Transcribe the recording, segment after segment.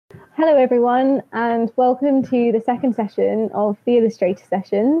Hello everyone and welcome to the second session of the Illustrator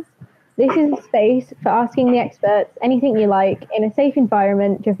sessions. This is a space for asking the experts anything you like in a safe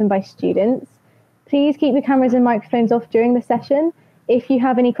environment driven by students. Please keep your cameras and microphones off during the session. If you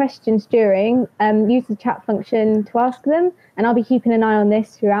have any questions during, use the chat function to ask them, and I'll be keeping an eye on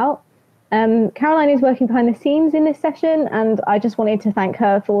this throughout. Caroline is working behind the scenes in this session, and I just wanted to thank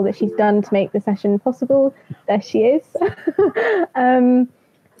her for all that she's done to make the session possible. There she is.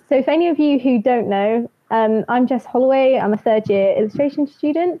 So for any of you who don't know, I'm Jess Holloway. I'm a third year illustration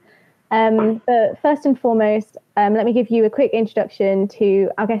student. But first and foremost, let me give you a quick introduction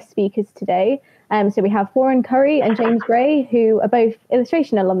to our guest speakers today. So we have Warren Curry and James Gray, who are both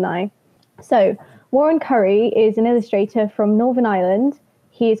illustration alumni. So Warren Curry is an illustrator from Northern Ireland.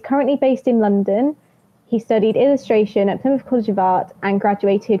 He is currently based in London. He studied illustration at Plymouth College of Art and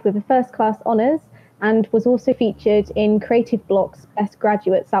graduated with a first-class honours, and was also featured in Creative Block's Best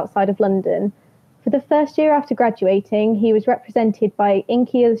Graduates outside of London. For the first year after graduating, he was represented by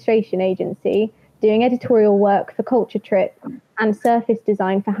Inky Illustration Agency, doing editorial work for Culture Trip and surface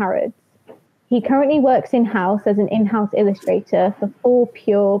design for Harrods. He currently works in-house as an in-house illustrator for 4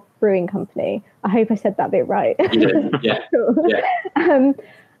 Pure Brewing Company. I hope I said that bit right. You did, yeah. Cool. Yeah.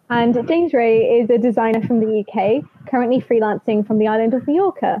 And James Ray is a designer from the UK, currently freelancing from the island of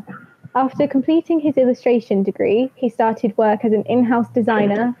Mallorca. After completing his illustration degree, he started work as an in-house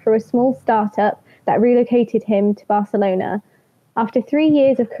designer for a small startup that relocated him to Barcelona. After 3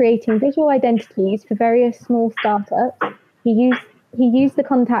 years of creating visual identities for various small startups, he used the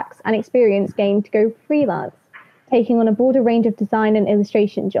contacts and experience gained to go freelance, taking on a broader range of design and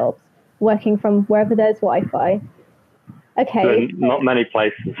illustration jobs, working from wherever there's Wi-Fi. Okay. Not many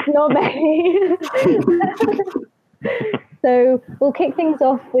places. Not many. So we'll kick things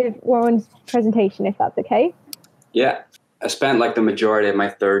off with Warren's presentation, if that's okay. Yeah, I spent like the majority of my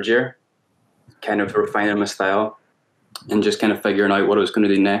third year kind of refining my style and just kind of figuring out what I was going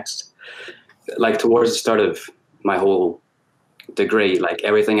to do next. Like towards the start of my whole degree, like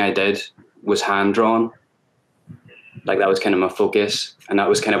everything I did was hand-drawn. Like that was kind of my focus, and that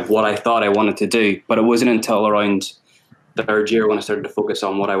was kind of what I thought I wanted to do. But it wasn't until around the third year when I started to focus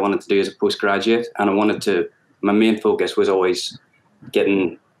on what I wanted to do as a postgraduate, and my main focus was always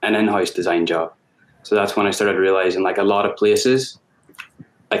getting an in-house design job. So that's when I started realizing like a lot of places,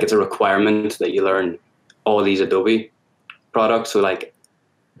 like it's a requirement that you learn all these Adobe products. So like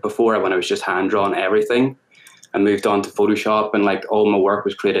before, when I was just hand-drawn everything, I moved on to Photoshop, and like all my work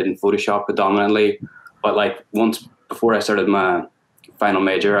was created in Photoshop predominantly. But like before I started my final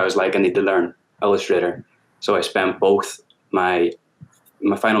major, I was like, I need to learn Illustrator. So I spent both my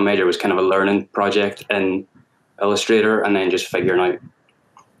final major was kind of a learning project in Illustrator, and then just figuring out,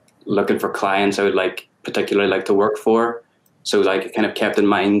 looking for clients I would particularly like to work for. So like I kind of kept in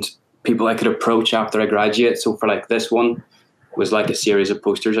mind people I could approach after I graduate. So for like this one was like a series of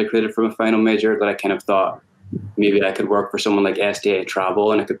posters I created for my final major that I kind of thought maybe I could work for someone like SDA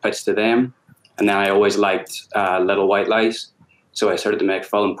Travel and I could pitch to them. And then I always liked Little White Lies. So I started to make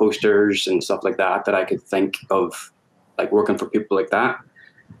film posters and stuff like that I could think of like working for people like that.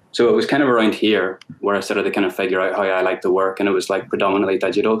 So it was kind of around here where I started to kind of figure out how I like to work, and it was like predominantly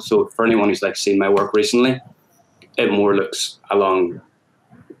digital. So for anyone who's like seen my work recently, it more looks along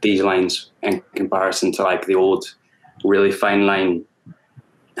these lines in comparison to like the old, really fine line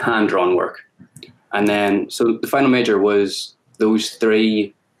hand-drawn work. And then, so the final major was those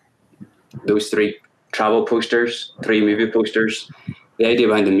three travel posters, 3 movie posters. The idea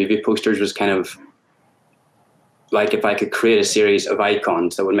behind the movie posters was kind of like if I could create a series of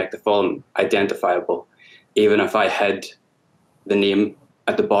icons that would make the film identifiable, even if I hid the name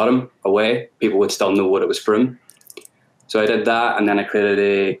at the bottom away, people would still know what it was from. So I did that, and then I created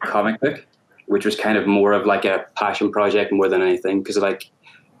a comic book, which was kind of more of like a passion project more than anything. Because like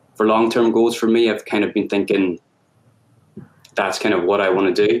for long-term goals for me, I've kind of been thinking that's kind of what I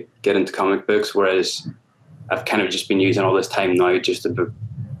want to do, get into comic books, whereas I've kind of just been using all this time now just to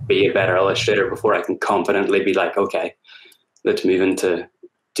be a better illustrator before I can confidently be like, okay, let's move into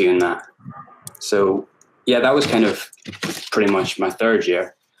doing that. So yeah, that was kind of pretty much my third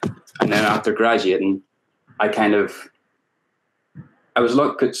year. And then after graduating, this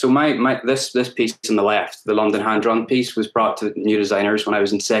piece on the left, the London hand-drawn piece, was brought to new designers when I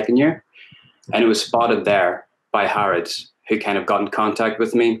was in second year, and it was spotted there by Harrods, who kind of got in contact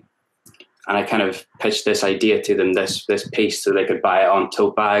with me. And I kind of pitched this idea to them, this piece, so they could buy it on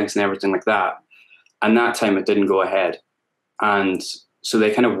tote bags and everything like that. And that time it didn't go ahead. And so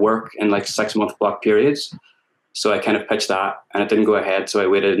they kind of work in like 6-month block periods. So I kind of pitched that and it didn't go ahead. So I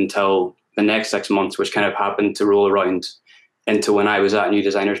waited until the next 6 months, which kind of happened to roll around into when I was at New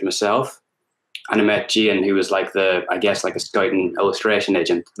Designers myself. And I met Gian, who was like like a scout and illustration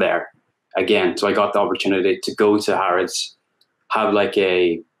agent there again. So I got the opportunity to go to Harrods, have like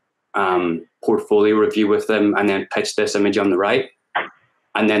a portfolio review with them, and then pitch this image on the right.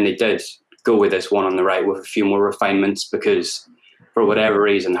 And then they did go with this one on the right with a few more refinements, because for whatever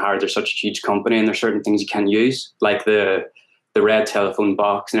reason, Harrods are such a huge company and there's certain things you can't use, like the red telephone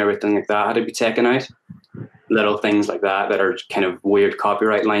box and everything like that had to be taken out. Little things like that are kind of weird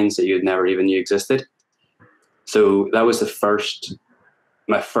copyright lines that you'd never even knew existed. So that was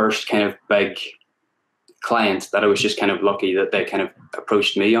my first kind of big client that I was just kind of lucky that they kind of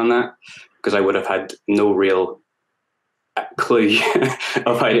approached me on that, because I would have had no real clue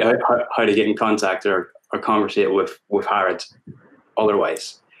of how to get in contact or conversate with Harrods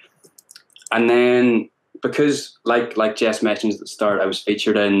otherwise. And then, because like Jess mentioned at the start, I was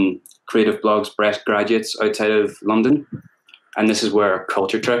featured in Creative Blog's Best Graduates outside of London, and this is where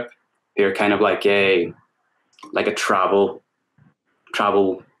Culture Trip, who are kind of like a travel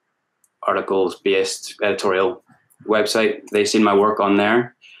articles based editorial website. They seen my work on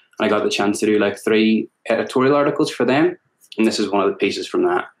there, and I got the chance to do like 3 editorial articles for them, and this is one of the pieces from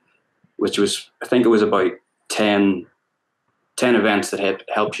that, which was, I think it was about 10 events that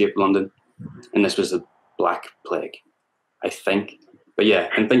helped shape London, and this was the Black Plague, I think. But yeah,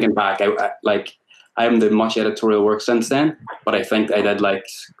 and thinking back, I haven't done much editorial work since then, but I think I did like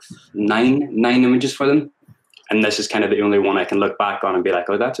nine images for them, and this is kind of the only one I can look back on and be like,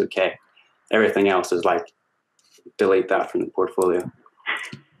 oh, that's okay. Everything else is like, delete that from the portfolio.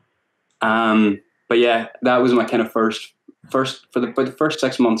 But yeah, that was my kind of first for the first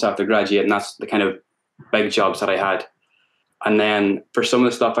 6 months after graduating. That's the kind of big jobs that I had. And then for some of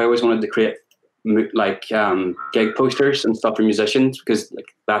the stuff, I always wanted to create like gig posters and stuff for musicians, because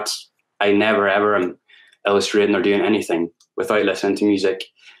like I never ever am illustrating or doing anything without listening to music.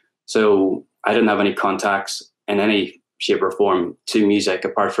 So I didn't have any contacts in any shape or form to music,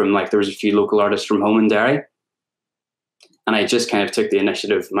 apart from like there was a few local artists from home in Derry, and I just kind of took the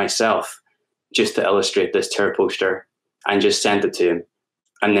initiative myself just to illustrate this tour poster and just sent it to him.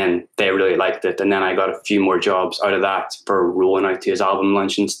 And then they really liked it. And then I got a few more jobs out of that for rolling out to his album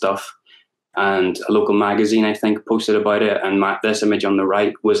launch and stuff. And a local magazine, I think, posted about it. And this image on the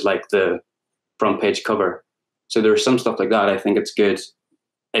right was like the front page cover. So there's some stuff like that. I think it's good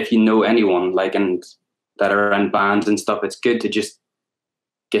if you know anyone and that are in bands and stuff. It's good to just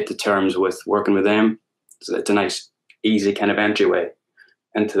get to terms with working with them. So it's a nice, easy kind of entryway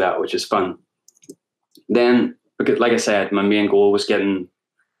into that, which is fun. Then, like I said, my main goal was getting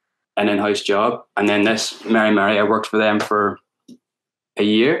an in-house job. And then this Mary Mary, I worked for them for a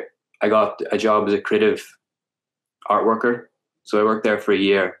year. I got a job as a creative art worker. So I worked there for a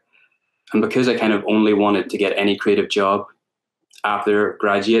year. And because I kind of only wanted to get any creative job after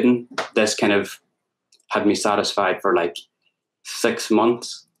graduating, this kind of had me satisfied for like 6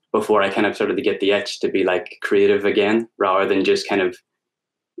 months before I kind of started to get the itch to be like creative again, rather than just kind of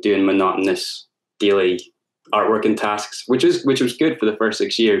doing monotonous daily artwork and tasks, which was good for the first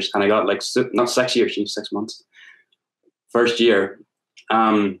 6 years. And I got like, not 6 years, 6 months. First year,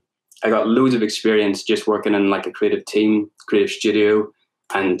 I got loads of experience just working in like a creative team, creative studio.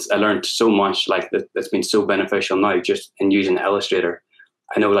 And I learned so much that's been so beneficial now just in using Illustrator.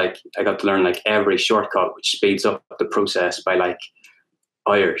 I know like I got to learn like every shortcut, which speeds up the process by like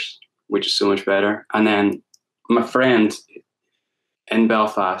hours, which is so much better. And then my friend in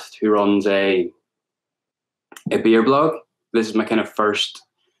Belfast who runs a beer blog, this is my kind of first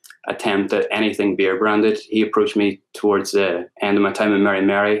attempt at anything beer branded. He approached me towards the end of my time in Mary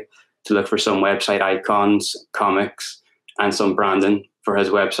Mary to look for some website icons, comics, and some branding for his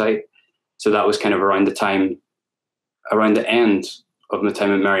website. So that was kind of around the end of my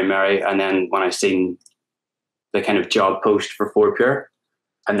time at Mary Mary. And then when I seen the kind of job post for 4Pure,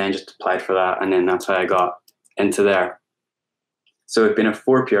 and then just applied for that. And then that's how I got into there. So I've been at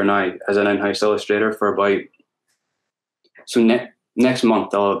 4Pure now as an in-house illustrator for about, so next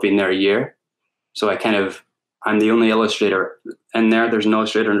month I'll have been there a year. So I'm the only illustrator in there. There's an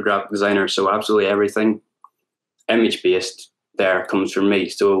illustrator and a graphic designer. So absolutely everything image-based there comes from me.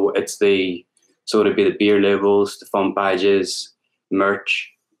 So it'd be the beer labels, the font badges,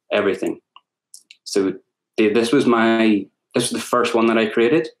 merch, everything. So this was the first one that I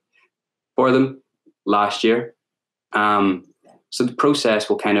created for them last year. So the process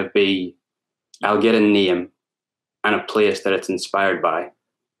will kind of be, I'll get a name and a place that it's inspired by,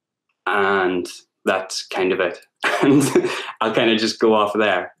 and that's kind of it. And I'll kind of just go off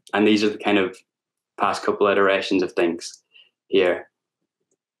there. And these are the kind of past couple iterations of things here.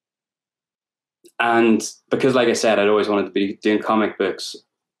 And because, like I said, I'd always wanted to be doing comic books,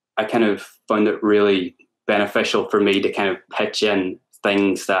 I kind of found it really beneficial for me to kind of pitch in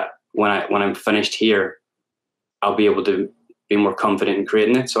things that when I'm finished here, I'll be able to be more confident in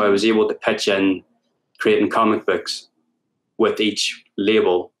creating it. So I was able to pitch in creating comic books with each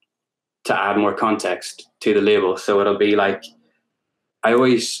label to add more context to the label. So it'll be like,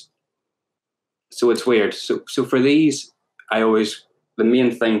 so it's weird. So for these, the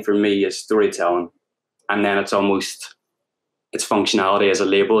main thing for me is storytelling. And then its functionality as a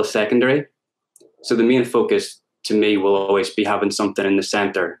label is secondary. So the main focus to me will always be having something in the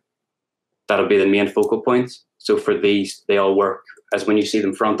center. That'll be the main focal point. So for these, they all work as when you see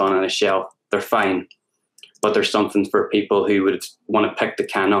them front on a shelf, they're fine. But there's something for people who would want to pick the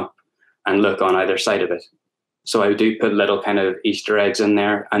can up and look on either side of it. So I do put little kind of Easter eggs in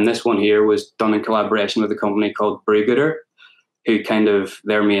there. And this one here was done in collaboration with a company called Brewing, who kind of,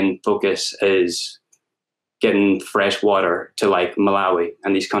 their main focus is getting fresh water to like Malawi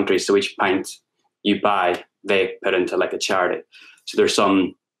and these countries. So each pint you buy, they put into like a charity. So there's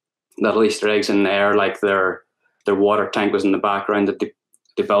some little Easter eggs in there, like their water tank was in the background that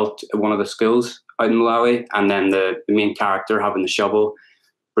they built at one of the schools out in Malawi. And then the main character having the shovel,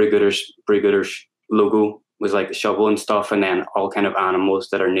 Brewing logo was like the shovel and stuff. And then all kind of animals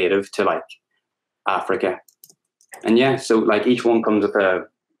that are native to like Africa. And yeah, so like each one comes with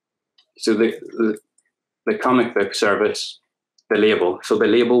the comic book service, the label. So the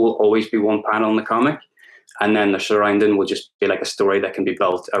label will always be one panel in the comic, and then the surrounding will just be like a story that can be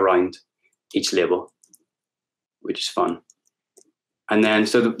built around each label, which is fun. And then,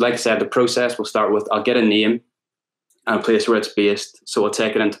 so like I said, the process will start with, I'll get a name and a place where it's based. So I'll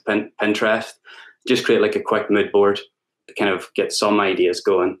take it into Pinterest, just create like a quick mood board to kind of get some ideas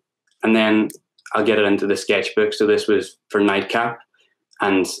going. And then I'll get it into the sketchbook. So this was for Nightcap.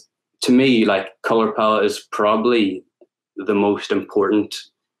 And to me, like color palette is probably the most important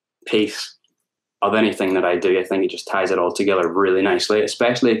piece of anything that I do. I think it just ties it all together really nicely,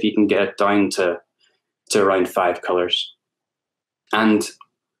 especially if you can get it down to around 5 colors. And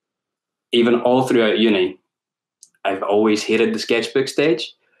even all throughout uni, I've always hated the sketchbook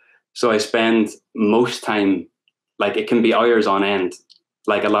stage. So I spend most time, like it can be hours on end.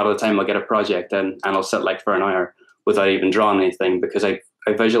 Like a lot of the time I'll get a project in and I'll sit like for an hour without even drawing anything, because I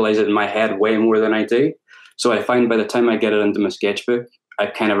visualize it in my head way more than I do. So I find by the time I get it into my sketchbook,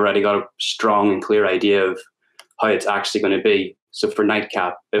 I've kind of already got a strong and clear idea of how it's actually going to be. So for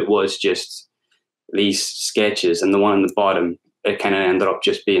Nightcap, it was just these sketches, and the one on the bottom, it kind of ended up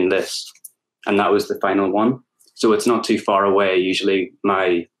just being this. And that was the final one. So it's not too far away. Usually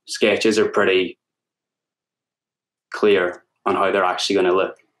my sketches are pretty clear on how they're actually going to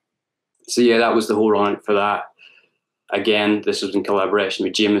look. So yeah, that was the whole run for that. Again, this was in collaboration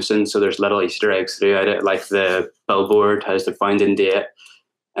with Jameson, so there's little Easter eggs throughout it, like the billboard has the founding date.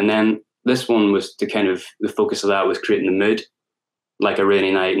 And then this one was the focus of that was creating the mood, like a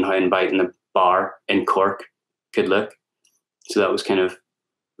rainy night and how inviting the bar in Cork could look. So that was kind of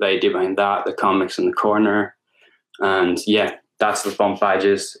the idea behind that, the comics in the corner. And yeah, that's the bump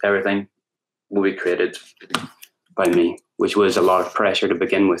badges, everything will be created by me, which was a lot of pressure to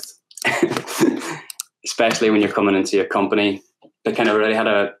begin with. Especially when you're coming into a company that kind of already had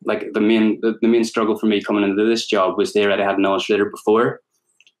the main struggle for me coming into this job was they already had an illustrator before.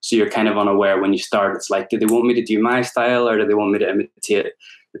 So you're kind of unaware when you start. It's like, do they want me to do my style or do they want me to imitate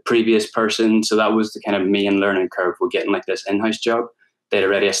the previous person? So that was the kind of main learning curve. We're getting like this in-house job. They'd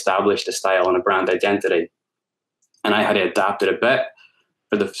already established a style and a brand identity. And I had to adapt it a bit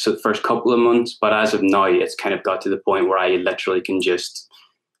for the first couple of months. But as of now, it's kind of got to the point where I literally can just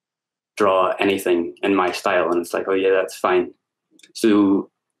draw anything in my style, and it's like, oh yeah, that's fine. So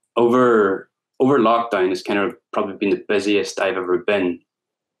over lockdown has kind of probably been the busiest I've ever been,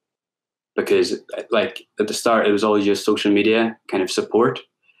 because like at the start it was all just social media kind of support,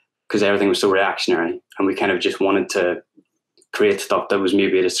 because everything was so reactionary and we kind of just wanted to create stuff that was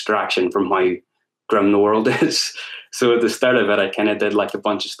maybe a distraction from how grim the world is. So at the start of it, I kind of did like a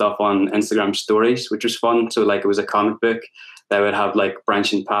bunch of stuff on Instagram stories, which was fun. So like it was a comic book that would have like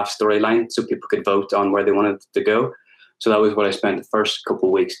branching path storyline, so people could vote on where they wanted to go. So that was what I spent the first couple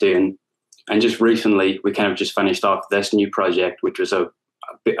of weeks doing. And just recently, we kind of just finished off this new project, which was a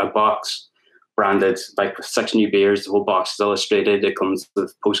box branded like with 6 new beers. The whole box is illustrated. It comes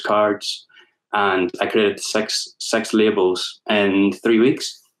with postcards, and I created six labels in 3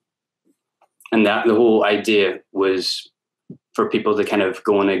 weeks. And that the whole idea was for people to kind of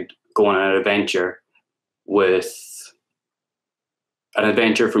go on an adventure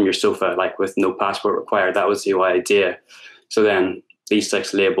from your sofa, like with no passport required. That was the whole idea. So then these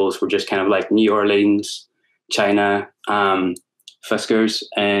 6 labels were just kind of like New Orleans, China, Fiskars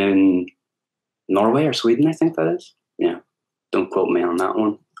in Norway or Sweden, I think that is. Yeah, don't quote me on that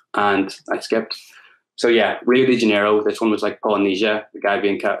one. And I skipped. So yeah, Rio de Janeiro, this one was like Polynesia, the guy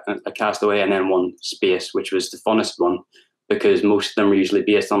being a castaway, and then one space, which was the funnest one because most of them are usually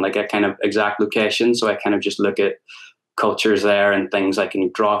based on like a kind of exact location. So I kind of just look at cultures there and things I can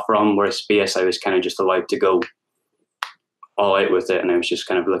draw from, whereas space, I was kind of just allowed to go all out with it. And I was just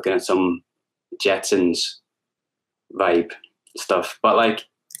kind of looking at some Jetsons vibe stuff. But like,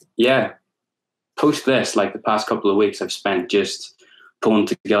 yeah, post this, like the past couple of weeks, I've spent just pulling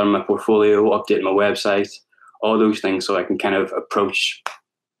together my portfolio, updating my website, all those things, so I can kind of approach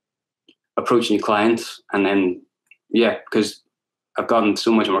new clients. And then, yeah, because I've gotten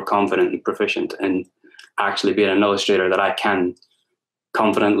so much more confident and proficient in actually being an illustrator that I can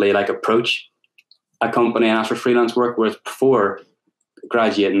confidently like approach a company and ask for freelance work. Whereas before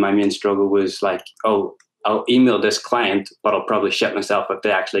graduating, my main struggle was like, oh, I'll email this client, but I'll probably shit myself if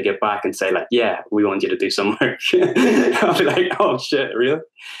they actually get back and say like, yeah, we want you to do some work. I'll be like, oh shit, really?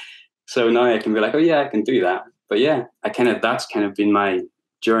 So now I can be like, oh yeah, I can do that. But yeah, that's kind of been my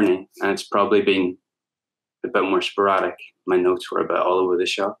journey, and it's probably been a bit more sporadic. My notes were a bit all over the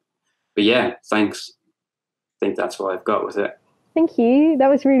shop. But yeah, thanks. I think that's what I've got with it. Thank you.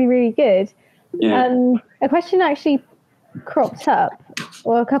 That was really, really good. Yeah. A question actually cropped up,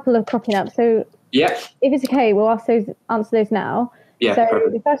 or a couple of cropping up. So yeah, if it's okay, we'll answer those now. Yeah. So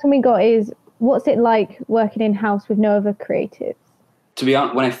perfect. the first one we got is, what's it like working in-house with no other creatives? To be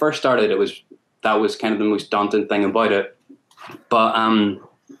honest, when I first started, that was kind of the most daunting thing about it. But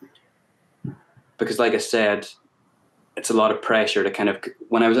because like I said, it's a lot of pressure to kind of,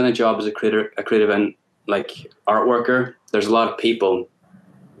 when I was in a job as a creative and like art worker, there's a lot of people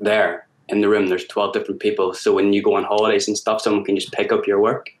there in the room. There's 12 different people. So when you go on holidays and stuff, someone can just pick up your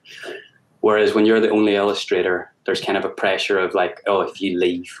work. Whereas when you're the only illustrator, there's kind of a pressure of like, oh, if you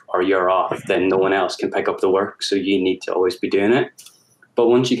leave or you're off, then no one else can pick up the work. So you need to always be doing it. But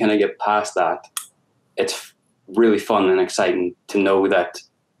once you kind of get past that, it's really fun and exciting to know that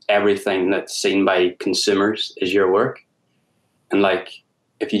everything that's seen by consumers is your work. And like,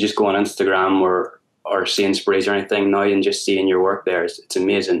 if you just go on Instagram or Sainsbury's or anything now and just seeing your work there, it's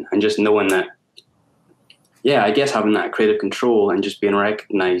amazing. And just knowing that, yeah, I guess having that creative control and just being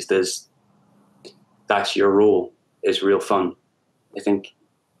recognized as that's your role is real fun. I think,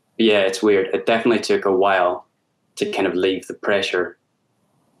 yeah, it's weird. It definitely took a while to kind of leave the pressure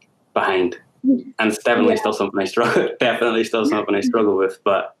behind. And it's definitely still something I struggle with.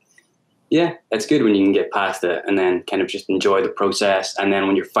 But yeah, it's good when you can get past it and then kind of just enjoy the process. And then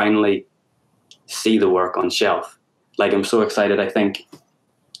when you finally see the work on shelf, like I'm so excited. I think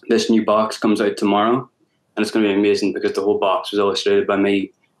this new box comes out tomorrow and it's going to be amazing because the whole box was illustrated by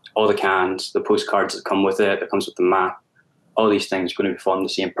me. All the cans, the postcards that come with it, comes with the map, all these things are going to be fun to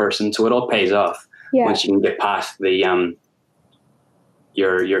see in person. So it all pays off once you can get past the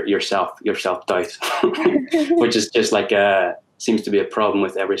your self doubt, which is just like seems to be a problem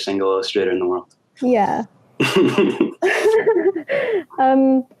with every single illustrator in the world. Yeah.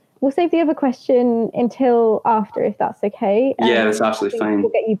 We'll save the other question until after, if that's okay. Yeah, that's absolutely fine.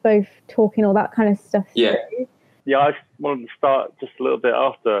 We'll get you both talking all that kind of stuff. Yeah. Through. Yeah, I wanted to start just a little bit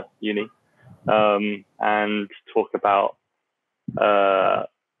after uni and talk about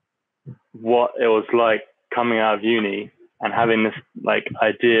what it was like coming out of uni and having this like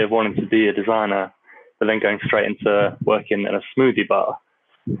idea of wanting to be a designer, but then going straight into working in a smoothie bar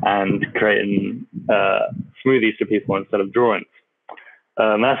and creating smoothies for people instead of drawings.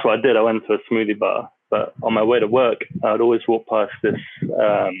 And that's what I did. I went to a smoothie bar, but on my way to work, I'd always walk past this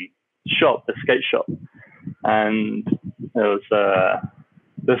shop, the skate shop. And it was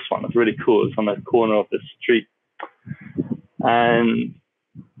this one. It was really cool. It's on the corner of this street, and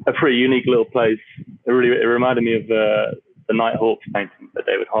a pretty unique little place. It reminded me of the Nighthawks painting by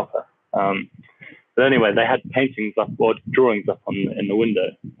David Hopper. But anyway, they had paintings up or drawings up in the window,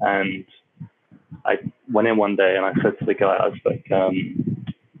 and I went in one day and I said to the guy, I was like,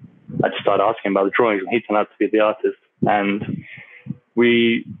 I just started asking about the drawings, and he turned out to be the artist, and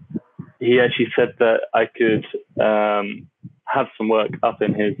he actually said that I could have some work up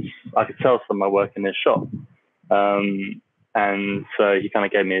in I could sell some of my work in his shop. And so he kind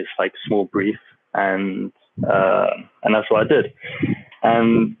of gave me this like small brief, and that's what I did.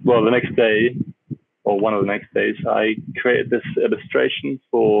 And well, the next day, or one of the next days, I created this illustration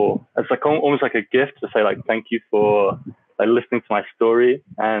it's like almost like a gift to say like, thank you for like listening to my story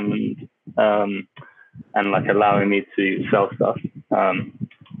and like allowing me to sell stuff.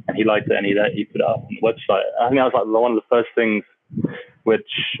 And he liked it, and he put it up on the website. I think that was like one of the first things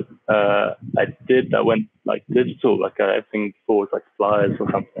which I did. That went like digital, like everything before was like flyers or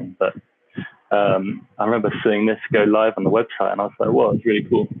something. But I remember seeing this go live on the website, and I was like, "Wow, it's really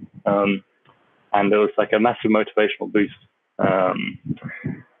cool." And there was like a massive motivational boost.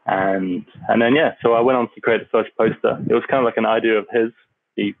 And then so I went on to create the first poster. It was kind of like an idea of his.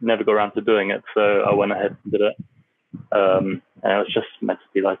 He never got around to doing it, so I went ahead and did it. And it was just meant to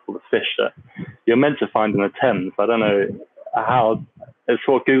be like all the fish that you're meant to find in the Thames. I don't know how, it's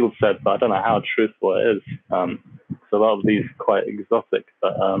what Google said, but I don't know how truthful it is. So a lot of these are quite exotic,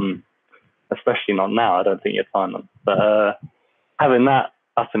 but especially not now. I don't think you'd find them. But having that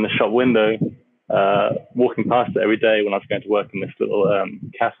up in the shop window, walking past it every day when I was going to work in this little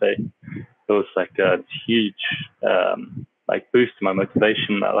cafe, it was like a huge like boost to my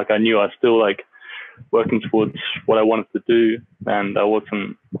motivation. Like I knew I was still like working towards what I wanted to do, and I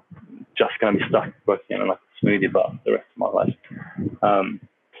wasn't just going to be stuck working in like a smoothie bar the rest of my life,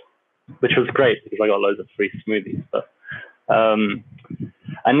 which was great because I got loads of free smoothies. But and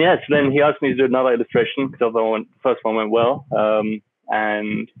so then he asked me to do another illustration because the first one went well,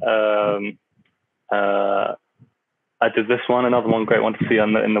 and I did this one, another one, great one to see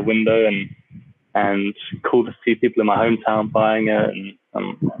in the window, and cool to see people in my hometown buying it, and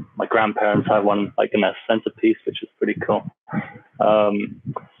my grandparents have one like in their centerpiece, which is pretty cool. And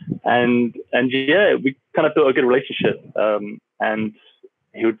we kind of built a good relationship. And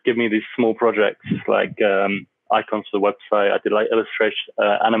he would give me these small projects like icons for the website. I did like illustration,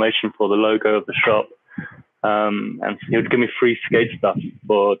 animation for the logo of the shop, and he would give me free skate stuff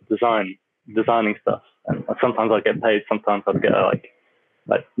for designing stuff. And sometimes I'd get paid, sometimes I'd get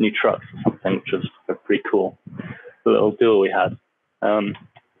like new trucks or something, which was a pretty cool little deal we had.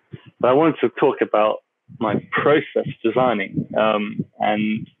 But I wanted to talk about my process designing,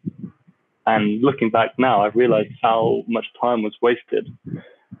 and looking back now, I've realized how much time was wasted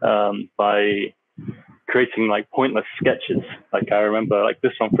by creating like pointless sketches. Like I remember like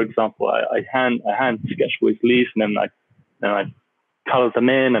this one, for example, I hand sketched with leaves, and then I colored them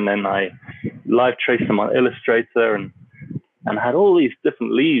in, and then I live traced them on Illustrator, and had all these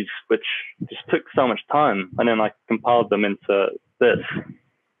different leaves, which just took so much time. And then I compiled them into this,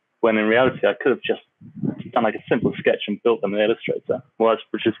 when in reality, I could have just done like a simple sketch and built them in Illustrator,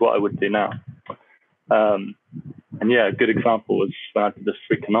 which is what I would do now. And a good example was when I did this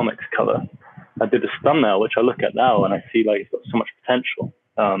Freakonomics cover. I did this thumbnail, which I look at now and I see like it's got so much potential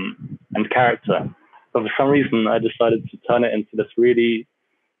and character. But for some reason, I decided to turn it into this really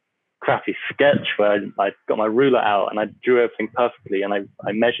crappy sketch where I got my ruler out and I drew everything perfectly, and I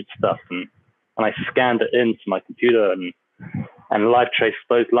measured stuff, and I scanned it into my computer and live traced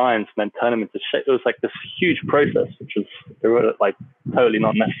those lines and then turn them into shape. It was like this huge process, which was like totally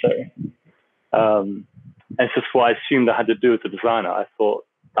not necessary. And it's just what I assumed I had to do as a designer. I thought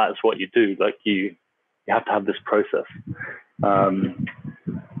that's what you do. Like you have to have this process.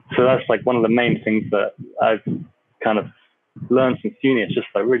 So that's like one of the main things that I've kind of learned since uni. It's just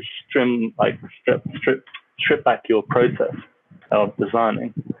like really strip back your process of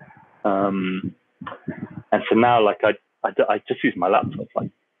designing. And so now, like I just use my laptop.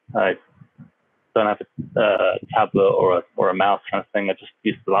 Like I don't have a tablet or a mouse kind of thing. I just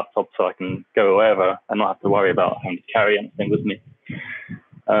use the laptop so I can go wherever and not have to worry about having to carry anything with me,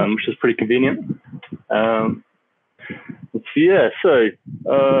 which is pretty convenient. So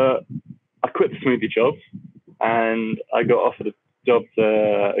I quit the smoothie job and I got offered a job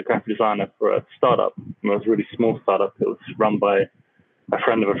as a graphic designer for a startup. It was a really small startup. It was run by a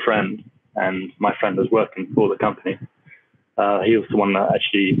friend of a friend, and my friend was working for the company. He was the one that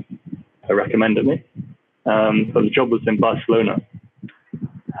actually recommended me. But the job was in Barcelona,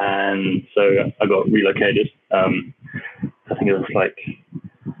 and so I got relocated. I think it was like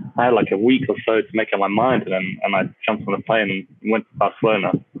I had like a week or so to make up my mind, and I jumped on a plane and went to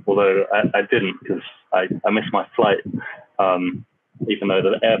Barcelona. Although I didn't, because I missed my flight, even though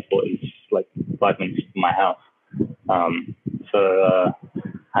the airport is like 5 minutes from my house. So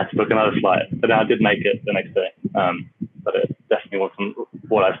I had to book another flight, but then I did make it the next day. But it definitely wasn't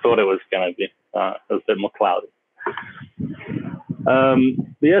what I thought it was going to be. It was a bit more cloudy.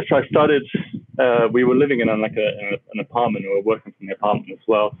 So I started. We were living in an apartment. We were working from the apartment as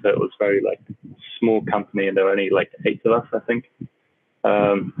well, so it was very like small company, and there were only like 8 of us, I think.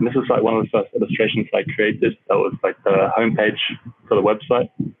 And this was like one of the first illustrations I created. That was like the homepage for the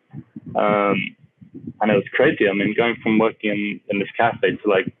website. And it was crazy. I mean, going from working in this cafe to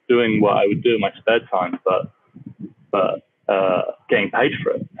like doing what I would do in my spare time, but getting paid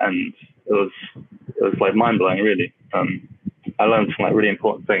for it. And it was like mind blowing, really. I learned some like really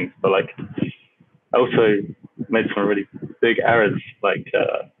important things, but like I also made some really big errors, like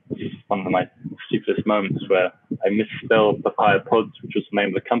one of my stupidest moments where I misspelled Papaya Pods, which was the name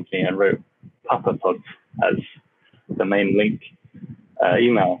of the company, and wrote Papa Pods as the main link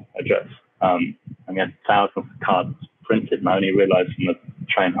email address. And we had thousands of cards printed, and I only realized on the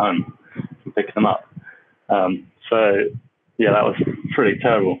train home from picking them up. So yeah, that was pretty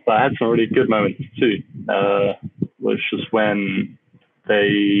terrible. But I had some really good moments too, which was when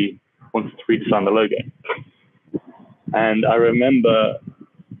they wanted to redesign the logo. And I remember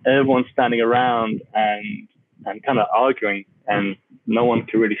everyone standing around and kind of arguing, and no one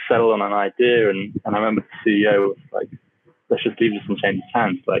could really settle on an idea. And I remember the CEO was like, let's just leave this in James'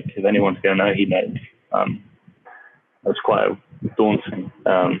 hands. Like, if anyone's going to know, he knows. It was quite a daunting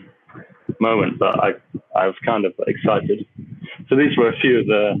moment, but I was kind of excited. So these were a few of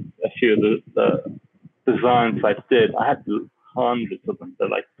the designs I did. I had hundreds of them, but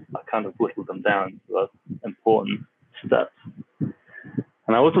like I kind of whittled them down to the important steps.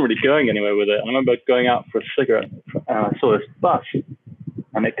 And I wasn't really going anywhere with it. I remember going out for a cigarette, and I saw this bus,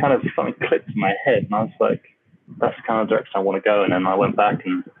 and it kind of something clicked in my head, and I was like, that's the kind of direction I want to go. And then I went back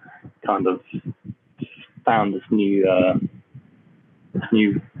and kind of found this new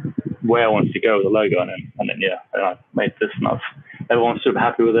way I wanted to go with the logo, and then yeah, I made this, and everyone was super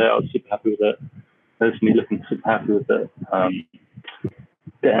happy with it. I was super happy with it. There's me looking super happy with it.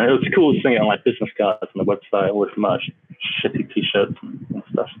 Yeah, it was cool seeing it on like business cards on the website, all this merch, shitty t-shirts and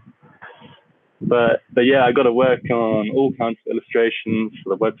stuff. But yeah, I got to work on all kinds of illustrations for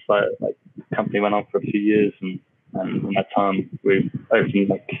the website. Like, the company went on for a few years, and in that time we opened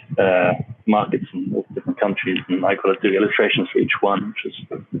like markets in all different countries, and I got to do illustrations for each one,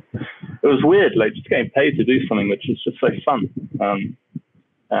 it was weird, like just getting paid to do something which is just so fun.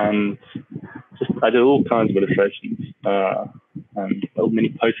 And just I did all kinds of illustrations, and little mini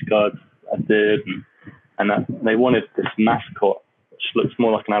postcards I did, and they wanted this mascot which looks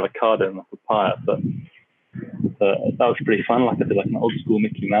more like an avocado than a papaya, but that was pretty fun. Like, I did like an old school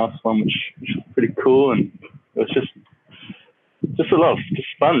Mickey Mouse one, which was pretty cool, and it was just a lot of just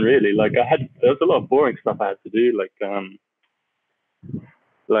fun, really. Like, there was a lot of boring stuff I had to do,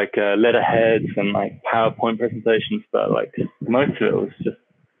 like letterheads and like PowerPoint presentations, but like most of it was just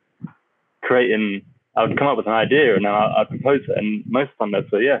creating. I would come up with an idea, and then I'd propose it, and most of the time they'd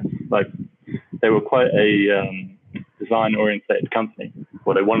say yes. Like, they were quite a design-oriented company,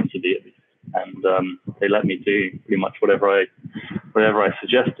 what they wanted to be at least, and they let me do pretty much whatever I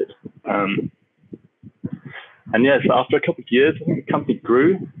suggested. And yeah, so after a couple of years, I think the company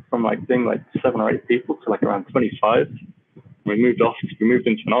grew from like being like 7 or 8 people to like around 25. We moved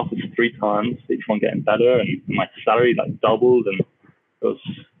into an office 3 times, each one getting better, and my salary like doubled, and it was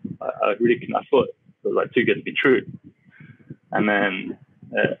I thought it was like too good to be true. And then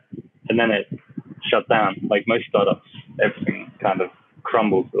it shut down. Like most startups, everything kind of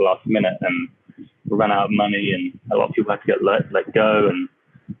crumbled at the last minute, and we ran out of money, and a lot of people had to get let go,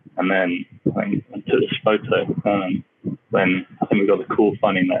 and then I took this photo when I think we got the call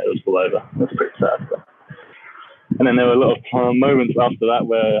finding that it was all over. It was pretty sad. And then there were a lot of moments after that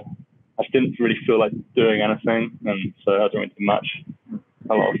where I didn't really feel like doing anything, and so I didn't really do much.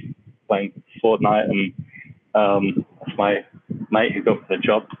 A lot of playing Fortnite, and that's my mate who got me the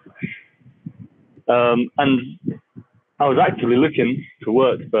job. And I was actively looking for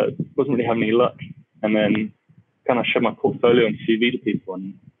work, but wasn't really having any luck. And then kind of showed my portfolio and CV to people,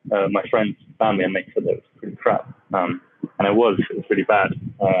 and my friends found me, and they said that it was pretty crap. And it was really bad.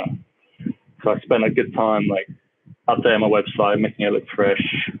 So I spent a good time like updating my website, making it look fresh,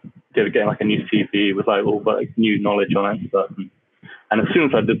 getting like a new CV with like all like new knowledge on it and stuff. And as soon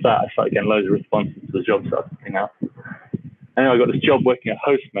as I did that, I started getting loads of responses to the jobs that I was putting out. And I got this job working at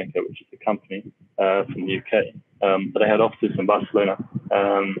Hostmaker, which is a company from the UK, but they had offices in Barcelona.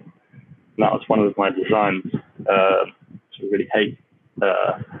 And that was one of my designs, which I really hate.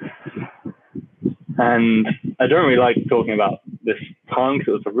 And I don't really like talking about this time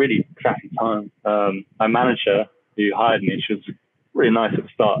because it was a really crappy time. My manager who hired me, she was really nice at the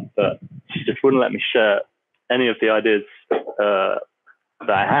start, but she just wouldn't let me share any of the ideas that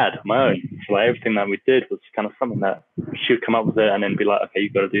I had on my own. So like, everything that we did was kind of something that she would come up with it and then be like, okay,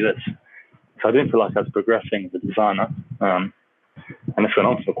 you've got to do this. So I didn't feel like I was progressing as a designer. And this went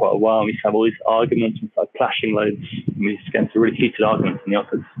on for quite a while. We used to have all these arguments and started clashing loads. And we used to get into really heated arguments in the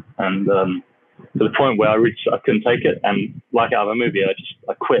office. And to the point where I couldn't take it. And like out of a movie, I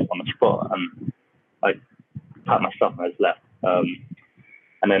quit on the spot, and I packed my stuff and I just left.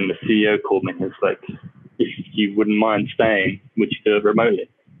 And then the CEO called me and was like, if you wouldn't mind staying, would you do it remotely?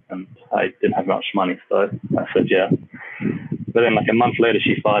 And I didn't have much money, so I said yeah. But then like a month later,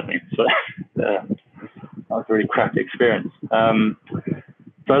 she fired me. So was a really crappy experience.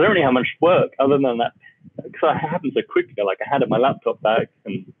 So I don't really have much work other than that, because it happened so quickly. Like I had my laptop back,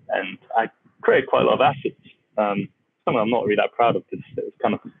 and I created quite a lot of assets. Something I'm not really that proud of, because it was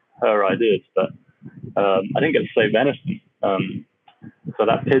kind of her ideas, but I didn't get to save anything. So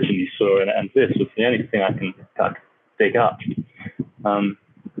that pigeon you saw and this was the only thing I could dig up. And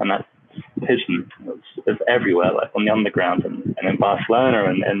that pigeon was everywhere, like on the underground and in Barcelona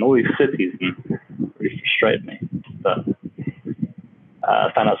and all these cities, and it really frustrated me. But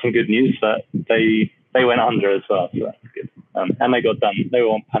I found out some good news that they went under as well, so that's good. And they got done. They were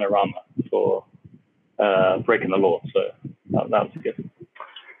on Panorama for breaking the law, so that was good.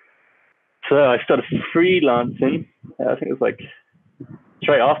 So I started freelancing. I think it was like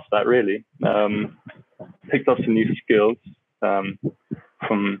straight after that, really. Picked up some new skills from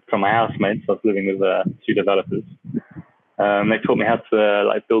my housemates. I was living with 2 developers. They taught me how to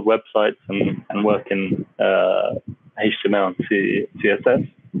like build websites and work in HTML and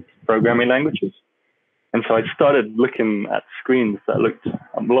CSS programming languages. And so I started looking at screens that looked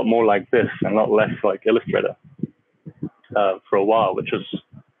a lot more like this and a lot less like Illustrator for a while, which was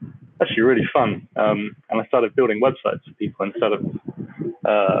actually really fun. And I started building websites for people instead of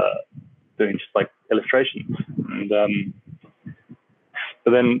doing just like illustrations. And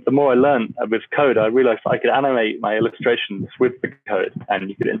but then the more I learned with code, I realized I could animate my illustrations with the code and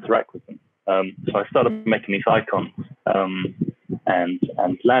you could interact with them. So I started making these icons and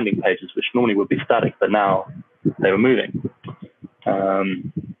landing pages, which normally would be static, but now they were moving.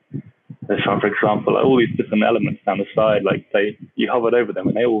 There's some, for example, like all these different elements down the side, like you hovered over them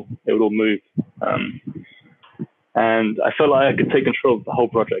and they would all move. And I felt like I could take control of the whole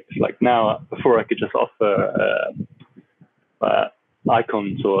project. Like now, before I could just offer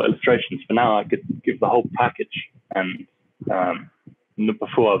icons or illustrations, but now I could give the whole package. And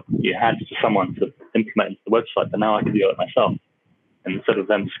before you had someone to implement the website, but now I could do it myself. And instead of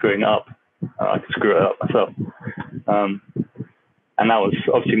them screwing it up, I could screw it up myself. And that was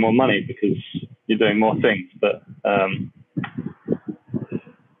obviously more money because you're doing more things. But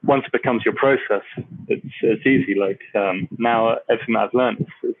once it becomes your process, it's easy. Like now, everything that I've learned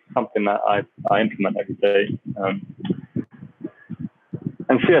is something that I implement every day.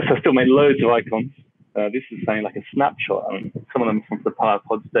 And so yes, I still make loads of icons. This is saying like a snapshot. I mean, some of them from the Prior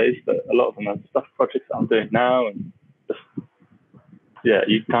Pods days, but a lot of them are stuff projects that I'm doing now. And just, yeah,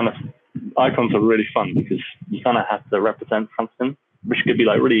 icons are really fun because you kind of have to represent something, which could be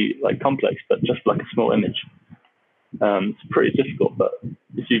like really like complex, but just like a small image. It's pretty difficult, but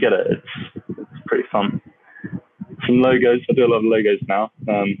if you get it, it's pretty fun. Some logos, I do a lot of logos now.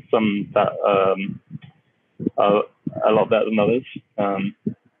 Some that are a lot better than others.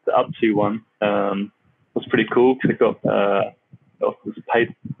 The Up To one was pretty cool because it got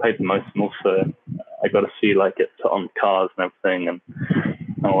paid the most, and also I got to see like it put on cars and everything and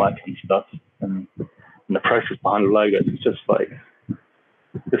all that kind of stuff. And the process behind the logos is just like,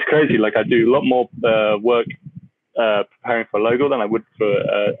 it's crazy. Like I do a lot more work preparing for a logo than I would for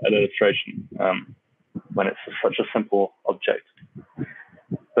an illustration when it's such a simple object.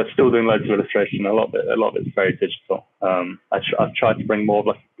 But still doing loads of illustration. A lot of it's very digital. I've tried to bring more of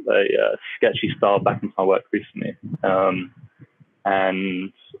like a sketchy style back into my work recently.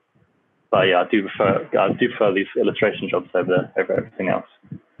 But yeah, I do prefer these illustration jobs over everything else.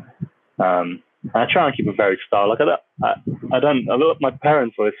 And I try and keep a varied style. Like I don't. A lot of my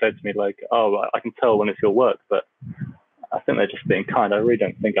parents always say to me like, "Oh, I can tell when it's your work," but I think they're just being kind. I really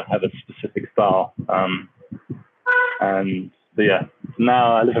don't think I have a specific style. But yeah,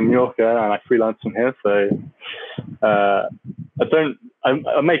 now I live in Mallorca and I freelance from here, so I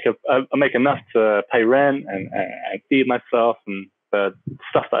make enough to pay rent and feed myself, and the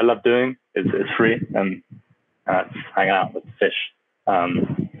stuff that I love doing is free, and it's hanging out with the fish.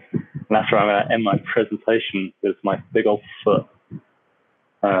 And that's where I'm going to end my presentation with my big old foot.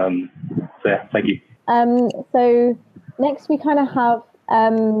 So yeah, thank you. So next we kind of have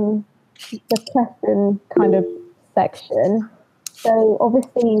the question kind of section. So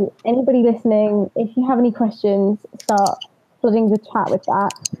obviously, anybody listening, if you have any questions, start flooding the chat with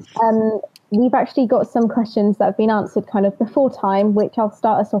that. We've actually got some questions that have been answered kind of before time, which I'll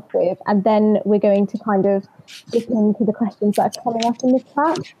start us off with, and then we're going to kind of look into the questions that are coming up in the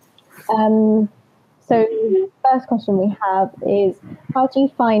chat. So the first question we have is, how do you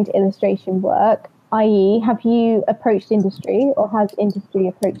find illustration work? I.e., have you approached industry or has industry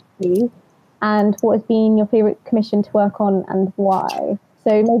approached you? And what has been your favourite commission to work on and why?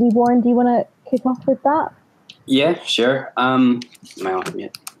 So maybe Warren, do you want to kick off with that? Yeah, sure. Am I on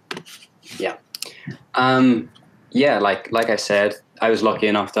yet? Yeah. Yeah, like I said, I was lucky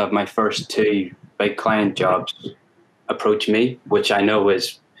enough to have my first 2 big client jobs approach me, which I know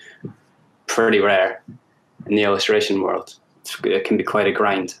is pretty rare in the illustration world. It can be quite a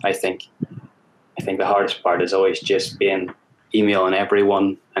grind, I think. I think the hardest part is always just being emailing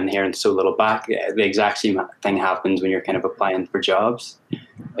everyone and hearing so little back. The exact same thing happens when you're kind of applying for jobs.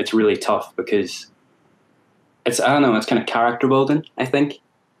 It's really tough because it's kind of character building, I think,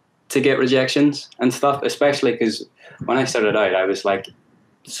 to get rejections and stuff, especially because when I started out, I was like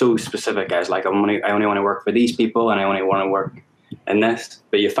so specific. I was like, I only want to work for these people and I only want to work in this.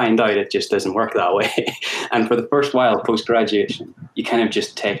 But you find out it just doesn't work that way. And for the first while post-graduation, you kind of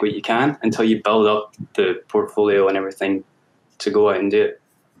just take what you can until you build up the portfolio and everything to go out and do it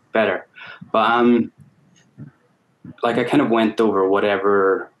better. But like I kind of went over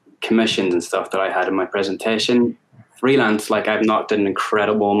whatever commissions and stuff that I had in my presentation. Freelance, like I've not done an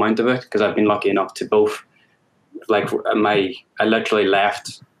incredible amount of it because I've been lucky enough to both, like I literally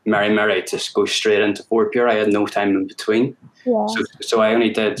left Mary to go straight into Fort Pure. I had no time in between. Yeah. So I only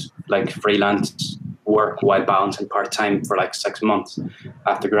did like freelance work while balancing part-time for like 6 months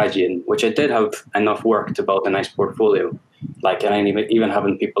after graduating, which I did have enough work to build a nice portfolio. Like, and even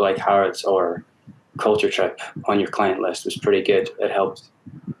having people like Harrods or Culture Trip on your client list was pretty good. It helped.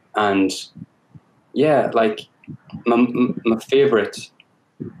 And yeah, like my favorite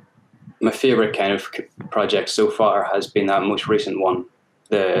kind of project so far has been that most recent one,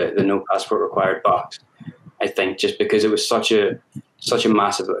 the no passport required box. I think just because it was such a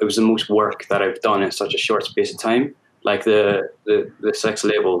massive, it was the most work that I've done in such a short space of time. Like the 6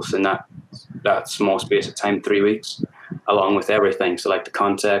 labels in that small space of time, 3 weeks, along with everything. So like the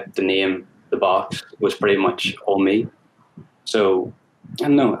concept, the name, the box was pretty much all me. So I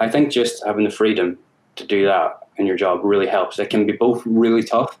don't know. I think just having the freedom to do that in your job really helps. It can be both really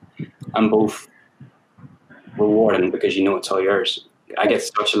tough and both rewarding because you know it's all yours. I get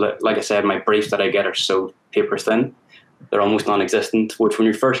like I said, my briefs that I get are so paper thin. They're almost non-existent, which when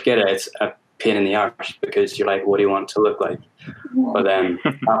you first get it, it's a pain in the arse because you're like, what do you want it to look like? But then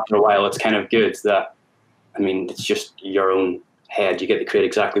after a while, it's kind of good that, I mean, it's just your own head. You get to create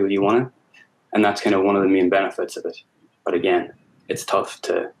exactly what you want. And that's kind of one of the main benefits of it. But again, it's tough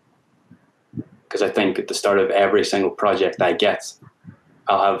because I think at the start of every single project I get,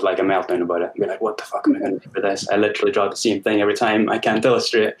 I'll have like a meltdown about it and be like, what the fuck am I going to do for this? I literally draw the same thing every time. I can't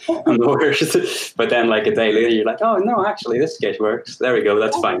illustrate. I'm the worst. But then like a day later, you're like, oh no, actually this sketch works. There we go.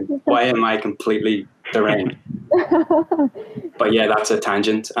 That's fine. Why am I completely deranged? But yeah, that's a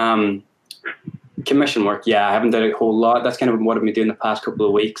tangent. Commission work. Yeah, I haven't done a whole lot. That's kind of what I've been doing the past couple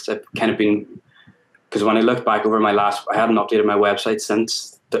of weeks. I've kind of been, because when I look back over I hadn't updated my website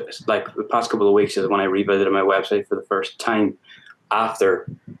since like the past couple of weeks is when I revisited my website for the first time after,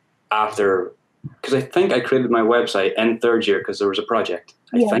 because I think I created my website in 3rd year because there was a project,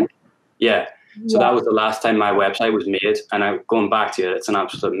 I think. Yeah. So that was the last time my website was made, and going back to it, it's an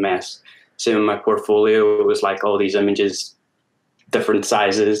absolute mess. Same in my portfolio, it was like all these images, different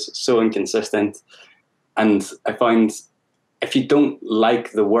sizes, so inconsistent. And I find if you don't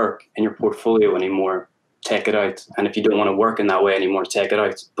like the work in your portfolio anymore, take it out. And if you don't want to work in that way anymore, take it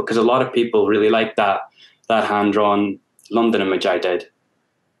out. Because a lot of people really like that hand-drawn London image I did.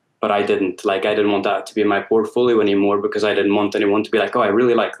 But I didn't. Like, I didn't want that to be my portfolio anymore because I didn't want anyone to be like, oh, I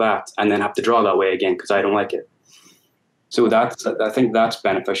really like that, and then have to draw that way again because I don't like it. So I think that's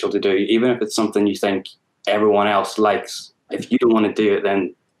beneficial to do, even if it's something you think everyone else likes. If you don't want to do it,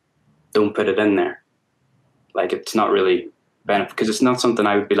 then don't put it in there. Like, it's not really benefit because it's not something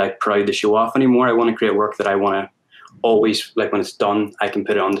I would be like proud to show off anymore. I want to create work that I want to always, like, when it's done, I can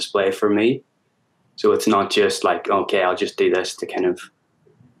put it on display for me. So it's not just like, okay, I'll just do this to kind of,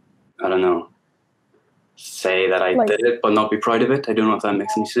 I don't know, say that I did it, but not be proud of it. I don't know if that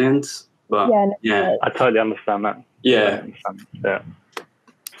makes any sense. But yeah. I totally understand that. Yeah. Yeah.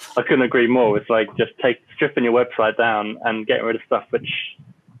 I couldn't agree more. It's like just stripping your website down and getting rid of stuff which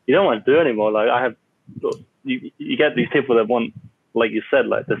you don't want to do anymore. Like you get these people that want, like you said,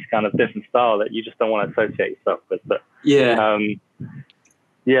 like this kind of different style that you just don't want to associate yourself with. But yeah,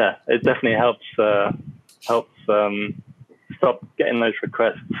 it definitely helps stop getting those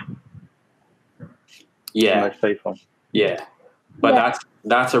requests. Yeah. Most people. Yeah. But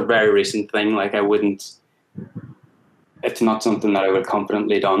that's a very recent thing. Like, it's not something that I would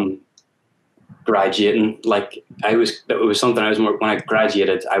confidently done graduating. Like, it was something I was more, when I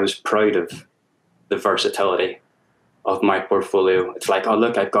graduated, I was proud of the versatility of my portfolio. It's like, oh,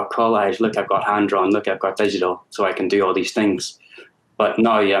 look, I've got collage, look, I've got hand drawn, look, I've got digital, so I can do all these things. But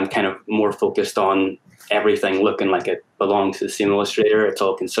now, I'm kind of more focused on everything looking like it belongs to the same illustrator. It's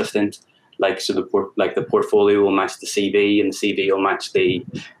all consistent. Like, so the portfolio will match the CV, and the CV will match the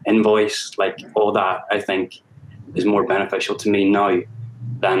invoice. Like, all that, I think, is more beneficial to me now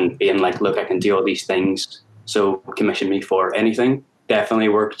than being like, look, I can do all these things, so commission me for anything. Definitely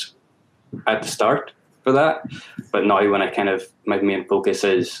worked at the start for that, but now when I kind of, my main focus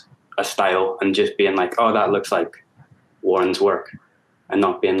is a style and just being like, oh, that looks like Warren's work, and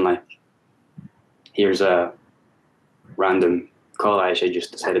not being like, here's a random collage I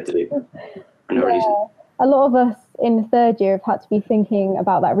just decided to do for no reason. A lot of us in the third year have had to be thinking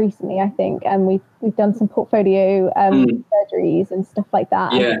about that recently, I think, and we've done some portfolio surgeries and stuff like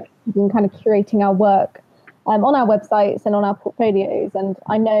that. Yeah. And we've been kind of curating our work on our websites and on our portfolios. And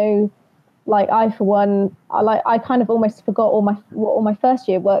I know, like, I for one, I kind of almost forgot what all my first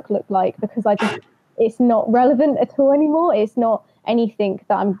year work looked like, because it's not relevant at all anymore. It's not anything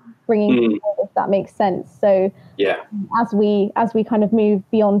that I'm bringing forward, if that makes sense. So yeah, as we kind of move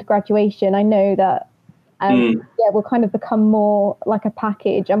beyond graduation, I know that we'll kind of become more like a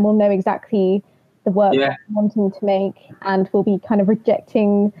package, and we'll know exactly the work we're wanting to make, and we'll be kind of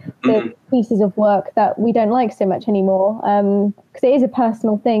rejecting the pieces of work that we don't like so much anymore, because it is a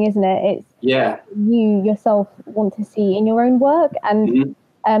personal thing, isn't it? It's you yourself want to see in your own work, and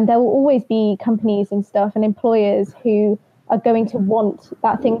there will always be companies and stuff and employers who are going to want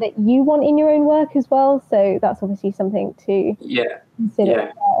that thing that you want in your own work as well. So that's obviously something to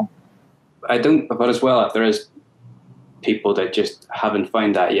consider. But as well, if there is people that just haven't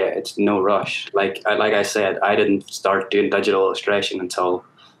found that yet, it's no rush. Like I said, I didn't start doing digital illustration until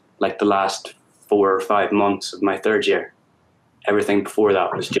like the last 4 or 5 months of my third year. Everything before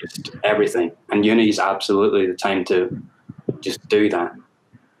that was just everything. And uni is absolutely the time to just do that.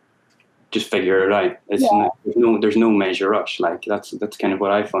 Just figure it out. There's no major rush. Like that's kind of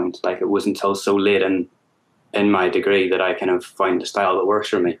what I found. Like, it wasn't until so late in my degree that I kind of find the style that works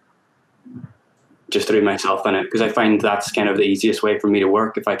for me. Just threw myself in it, because I find that's kind of the easiest way for me to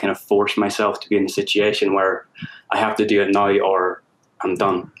work. If I kind of force myself to be in a situation where I have to do it now or I'm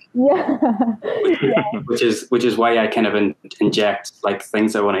done. Which is why I kind of inject like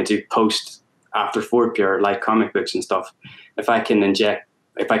things I want to do post after fourth year, like comic books and stuff. If I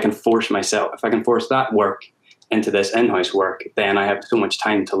can force that work into this in-house work, then I have so much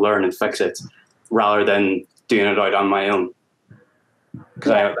time to learn and fix it, rather than doing it out on my own.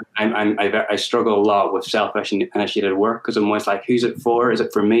 Because I struggle a lot with self-initiated work, because I'm always like, who's it for? Is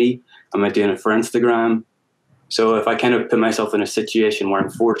it for me? Am I doing it for Instagram? So if I kind of put myself in a situation where I'm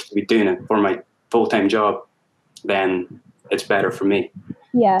forced to be doing it for my full-time job, then it's better for me.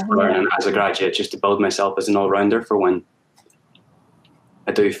 Learning as a graduate, just to build myself as an all-rounder for when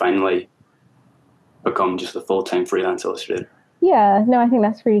I do finally become just a full-time freelance illustrator. Yeah, no, I think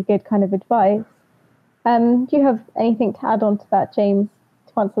that's really good kind of advice. Do you have anything to add on to that, James,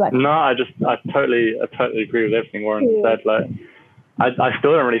 to answer that question? No, I totally agree with everything Warren said. Like, I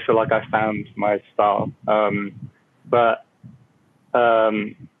still don't really feel like I found my style.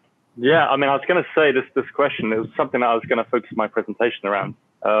 Yeah, I mean, I was going to say this question, it was something that I was going to focus my presentation around,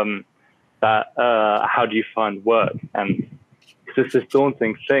 that how do you find work? And it's this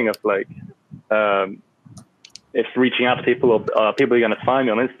daunting thing of like, if reaching out to people, or people are going to find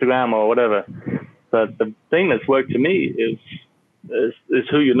me on Instagram or whatever. But the thing that's worked to me is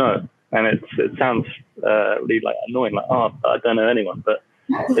who you know. And it sounds really like annoying, like, oh, I don't know anyone. But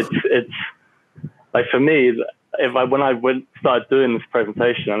it's like, for me, when I started doing this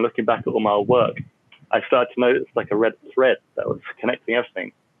presentation and looking back at all my work, I started to notice like a red thread that was connecting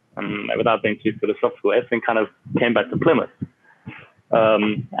everything. And without being too philosophical, everything kind of came back to Plymouth.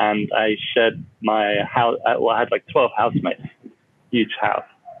 And I shared my house. Well, I had like 12 housemates, huge house.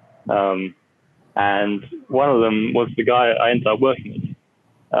 And one of them was the guy I ended up working with.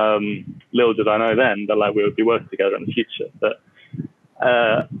 Little did I know then that like we would be working together in the future. But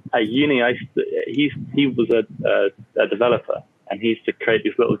at uni, he was a developer, and he used to create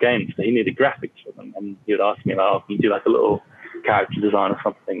these little games. So he needed graphics for them, and he would ask me, like, "Oh, can you do like a little character design or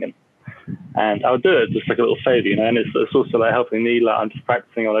something?" And I would do it just like a little favor, you know. And it's also like helping me, like I'm just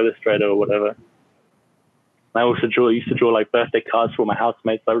practicing on Illustrator or whatever. I also used to draw like birthday cards for my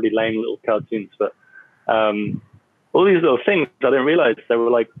housemates, like really lame little cartoons. But all these little things, I didn't realize they were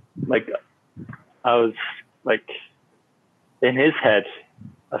like I was like in his head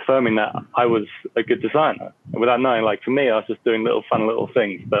affirming that I was a good designer, without knowing. Like, for me, I was just doing little fun little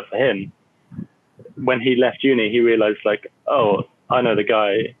things. But for him, when he left uni, he realized like, oh, I know the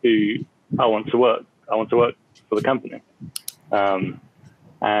guy who I want to work for the company.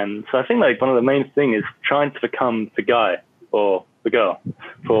 And so I think like one of the main things is trying to become the guy or the girl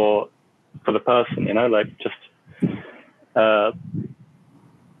for the person, you know, like just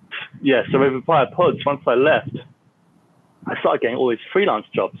yeah, so with Applied Pods, once I left, I started getting all these freelance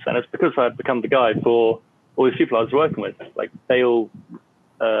jobs, and it's because I'd become the guy for all these people I was working with. Like, they all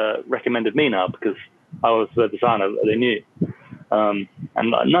recommended me now because I was the designer that they knew. And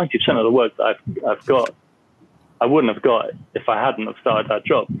 90% of the work that I've got, I wouldn't have got if I hadn't have started that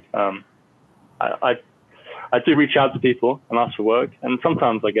job. I do reach out to people and ask for work, and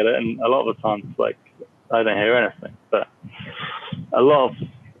sometimes I get it, and a lot of the times, like, I don't hear anything. But a lot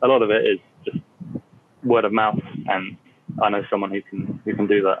of it is just word of mouth, and I know someone who can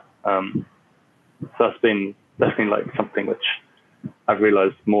do that. So that's been definitely like something which I've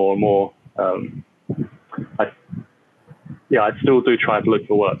realized more and more. I still do try to look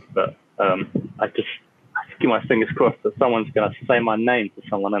for work, but I just keep my fingers crossed that someone's going to say my name to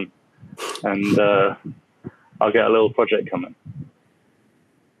someone, and I'll get a little project coming.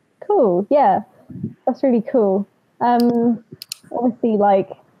 Cool. Yeah, that's really cool. Obviously, like,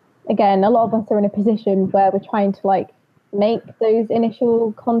 again, a lot of us are in a position where we're trying to like make those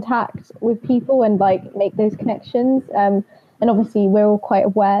initial contacts with people and like make those connections. And obviously we're all quite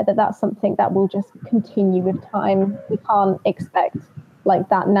aware that that's something that will just continue with time. We can't expect like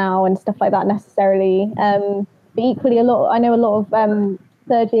that now and stuff like that necessarily. But equally, I know a lot of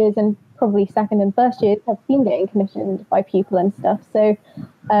third years and probably second and first years have been getting commissioned by people and stuff. So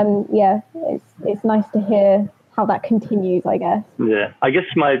yeah, it's nice to hear how that continues, I guess. Yeah, I guess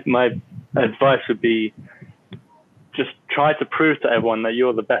my advice would be just try to prove to everyone that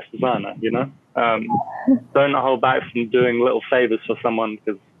you're the best designer, you know? Don't hold back from doing little favors for someone,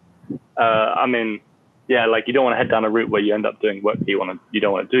 because, I mean, yeah, like, you don't want to head down a route where you end up doing work that you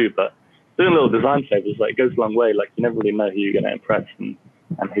don't want to do, but doing little design favors, like, goes a long way. Like, you never really know who you're going to impress and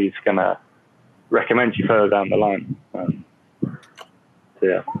who's going to recommend you further down the line. So,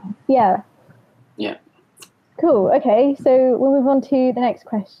 yeah. Yeah. Yeah. Cool. Okay, so we'll move on to the next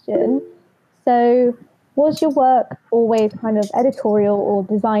question. So, was your work always kind of editorial or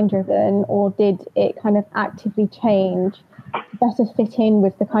design driven, or did it kind of actively change to better fit in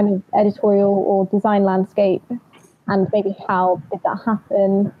with the kind of editorial or design landscape? And maybe how did that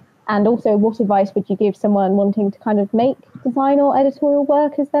happen? And also, what advice would you give someone wanting to kind of make design or editorial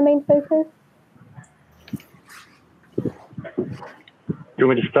work as their main focus? Do you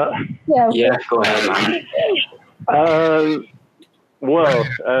want me to start? Yeah, go ahead, man. Well,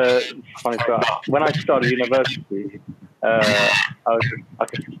 funny story. When I started university, I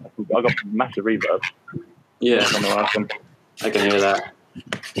got massive reverb. Yeah, I can hear that.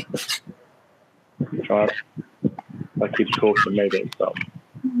 Try it. I keep talking, maybe it stops.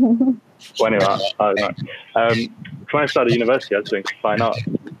 Well, anyway, I don't know. When I started university, I was doing fine art,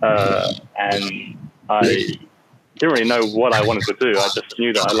 and I didn't really know what I wanted to do. I just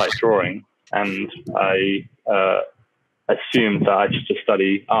knew that I liked drawing, and I assumed that I should just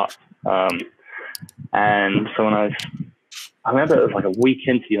study art. And so when I remember it was like a week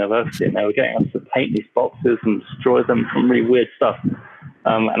into university, and they were getting us to paint these boxes and destroy them from really weird stuff.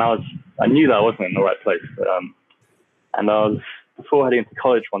 And I knew that I wasn't in the right place. And before heading into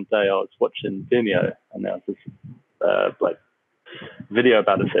college one day, I was watching Vimeo, and there was this like video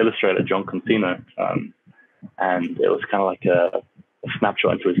about this illustrator, John Contino, and it was kind of like a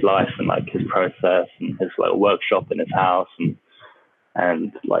snapshot into his life and like his process and his like workshop in his house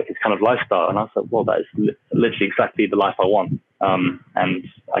and like his kind of lifestyle. And I was like, well, that is literally exactly the life I want. And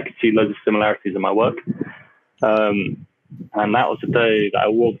I could see loads of similarities in my work. And that was the day that I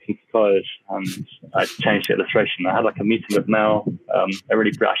walked into college and I changed to illustration. I had like a meeting with Mel. I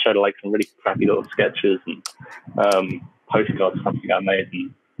showed like some really crappy little sketches and postcards, something I made,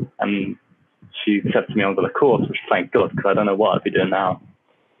 and she accepted me onto the course, which thank God, because I don't know what I'd be doing now.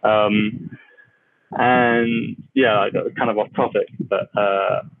 And yeah, I got kind of off topic, but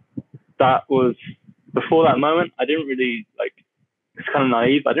that was, before that moment, I didn't really, like, it's kind of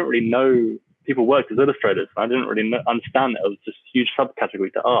naive. I didn't really know people worked as illustrators. I didn't really understand that it was just a huge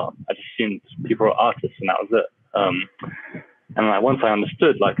subcategory to art. I just assumed people were artists and that was it. And like, once I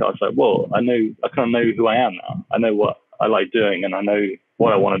understood, like, I was like, well, I kind of know who I am now. I know what I like doing and I know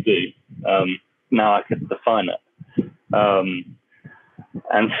what I want to do. Now I can define it. And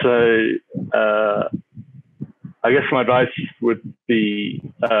so I guess my advice would be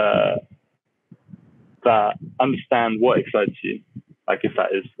that understand what excites you, like if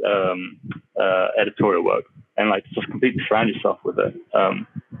that is editorial work, and like just completely surround yourself with it.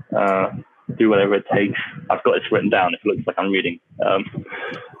 Do whatever it takes. I've got this written down if it looks like I'm reading.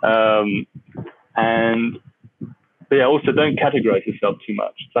 But yeah, also don't categorize yourself too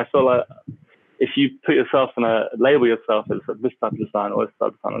much. So I feel like if you put yourself in label yourself as this type of design or this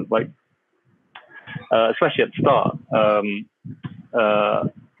type of design, like, especially at the start,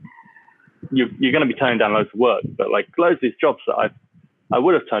 you're going to be turning down loads of work, but like loads of these jobs that I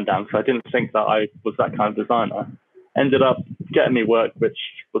would have turned down because I didn't think that I was that kind of designer, ended up getting me work which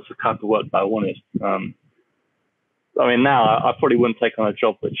was the type of work that I wanted. I mean, now I probably wouldn't take on a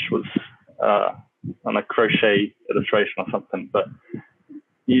job which was on a crochet illustration or something, but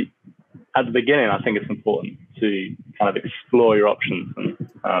at the beginning, I think it's important to kind of explore your options,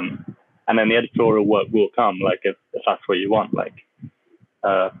 and then the editorial work will come, like if that's what you want. Like,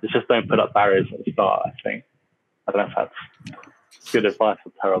 it's just don't put up barriers at the start, I think. I don't know if that's good advice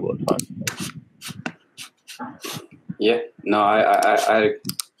or terrible advice. Yeah, no, I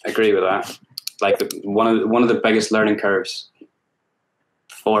agree with that. Like one of the biggest learning curves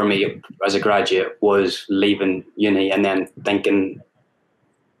for me as a graduate was leaving uni and then thinking,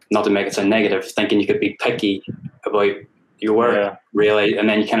 not to make it sound negative, thinking you could be picky about your work, really, and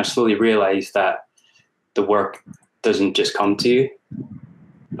then you kind of slowly realize that the work doesn't just come to you.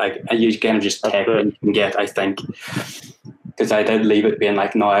 Like, you kind of just take what you can get, I think. Because I did leave it being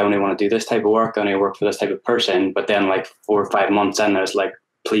like, no, I only want to do this type of work, I only work for this type of person. But then like 4 or 5 months in, I was like,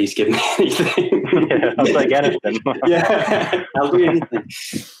 please give me anything. Yeah, I'll take anything. Yeah, I'll do anything.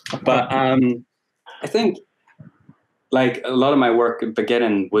 But I think like a lot of my work at the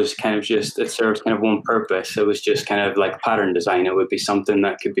beginning was kind of just, it served kind of one purpose. It was just kind of like pattern design. It would be something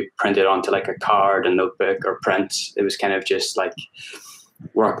that could be printed onto like a card, a notebook, or prints. It was kind of just like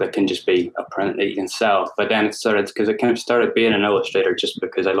work that can just be a print that you can sell. But then it started, because it kind of started being an illustrator just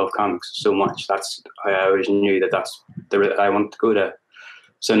because I love comics so much. That's how I always knew that that's the route I wanted to go to.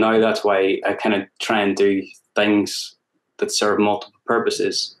 So now that's why I kind of try and do things that serve multiple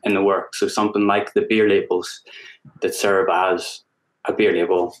purposes in the work. So something like the beer labels that serve as a beer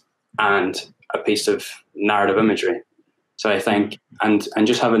label and a piece of narrative imagery. So I think, and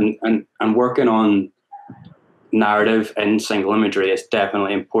just having, and working on narrative and single imagery is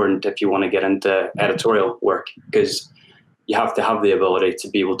definitely important if you want to get into editorial work, because you have to have the ability to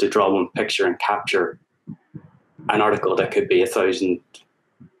be able to draw one picture and capture an article that could be 1,000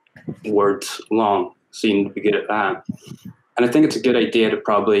 words long. So you need to be good at that. And I think it's a good idea to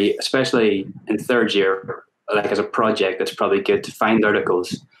probably, especially in third year, like as a project, it's probably good to find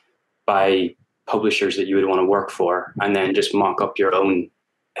articles by publishers that you would want to work for, and then just mock up your own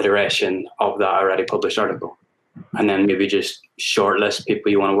iteration of that already published article. And then maybe just shortlist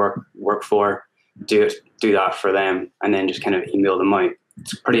people you want to work for, do that for them, and then just kind of email them out.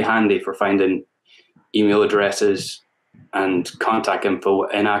 It's pretty handy for finding email addresses and contact info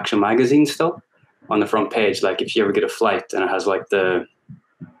in Action Magazine still on the front page. Like if you ever get a flight and it has like the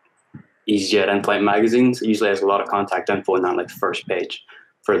EasyJet in-flight magazines, it usually has a lot of contact info on that like first page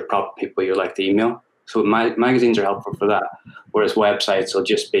for the proper people you like to email. So magazines are helpful for that, whereas websites will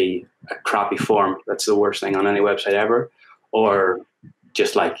just be a crappy form. That's the worst thing on any website ever. Or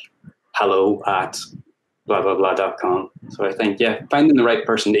just like hello@blah.com. So I think, yeah, finding the right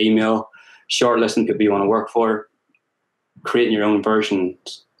person to email, shortlisting people you want to work for, creating your own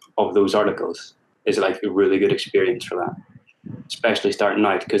versions of those articles is like a really good experience for that, especially starting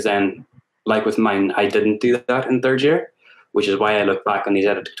out. Because then, like with mine, I didn't do that in third year, which is why I look back on these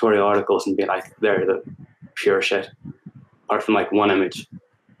editorial articles and be like, they're the pure shit, apart from like one image.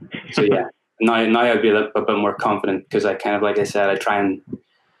 So yeah, now I'd be a bit more confident, because I kind of, like I said, I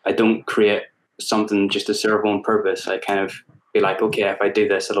don't create something just to serve one purpose. I kind of be like, okay, if I do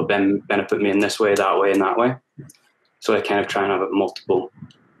this, it'll benefit me in this way, that way, and that way. So I kind of try and have it multiple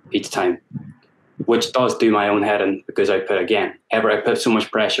each time, which does do my own head in, because I put so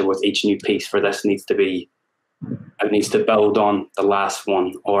much pressure with each new piece for this it needs to build on the last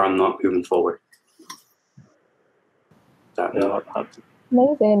one, or I'm not moving forward.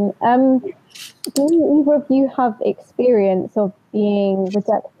 Amazing. Do either of you have experience of being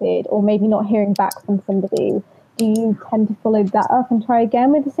rejected, or maybe not hearing back from somebody? Do you tend to follow that up and try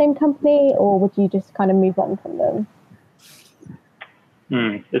again with the same company, or would you just kind of move on from them?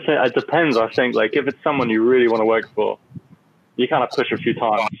 It depends, I think. Like if it's someone you really want to work for, you kind of push a few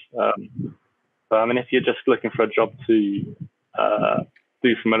times. But I mean, if you're just looking for a job to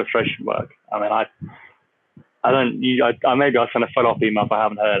do some illustration work, I mean, maybe I'll send a follow-up email if I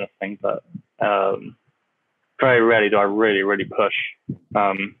haven't heard anything, but very rarely do I really, really push.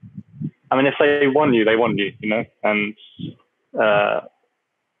 I mean, if they want you, they want you, you know, and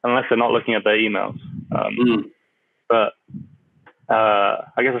unless they're not looking at their emails. But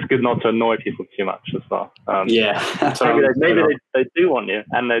I guess it's good not to annoy people too much as well. Yeah, maybe they do want you,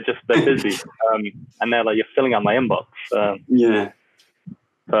 and they're busy, and they're like, you're filling up my inbox. Yeah.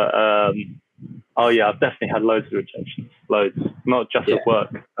 But oh yeah, I've definitely had loads of rejections, loads, not just at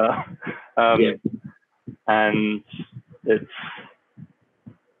work. And it's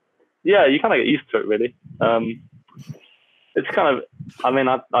yeah, you kind of get used to it, really. It's kind of, I mean,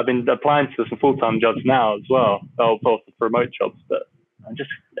 I've been applying to some full-time jobs now as well, both for remote jobs, but just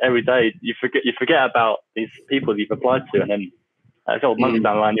every day you forget about these people that you've applied to, and then a couple months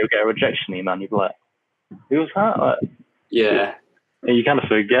down the line you'll get a rejection email, and you'll be like, who was that? Like, yeah. And you kind of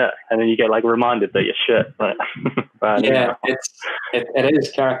forget, and then you get like reminded that you're shit. Right? Yeah, it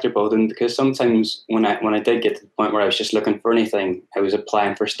is character building, because sometimes when I did get to the point where I was just looking for anything, I was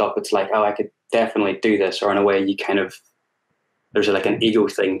applying for stuff. It's like, oh, I could definitely do this, or in a way you kind of, there's like an ego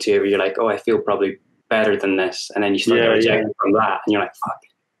thing to it where you're like, oh, I feel probably better than this, and then you start getting rejected from that, and you're like, fuck,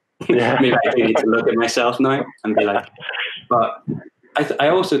 maybe I do need to look at myself now and be like, but I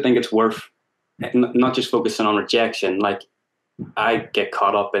also think it's worth not just focusing on rejection. Like, I get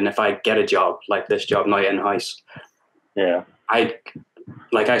caught up in, if I get a job like this job now in house, I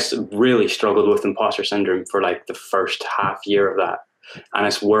really struggled with imposter syndrome for like the first half year of that, and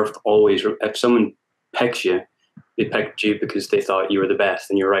it's worth always, if someone picks you, they picked you because they thought you were the best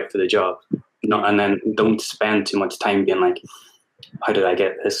and you're right for the job. And then don't spend too much time being like, how did I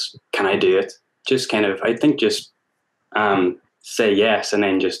get this? Can I do it? Just kind of, I think, just say yes and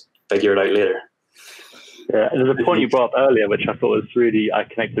then just figure it out later. Yeah, there's a point you brought up earlier, which I thought was really, I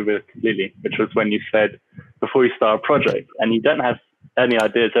connected with completely, which was when you said, before you start a project and you don't have any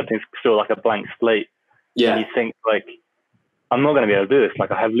ideas, everything's still like a blank slate. Yeah. And you think like, I'm not going to be able to do this.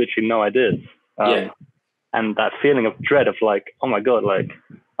 Like, I have literally no ideas. And that feeling of dread of like, oh my God, like,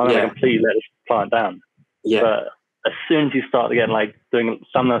 I'm going to completely let this plant down. Yeah. But as soon as you start again, like doing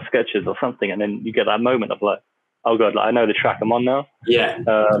some of those sketches or something, and then you get that moment of like, oh God, like, I know the track I'm on now. Yeah.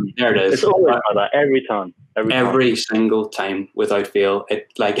 There it is. It's always like that every time. Every single time, without fail.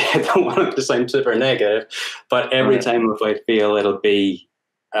 It, like, I don't want it to sound super negative, but every time without fail, it'll be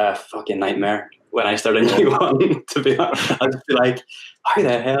a fucking nightmare when I start a new one. To be honest, I'll just be like, how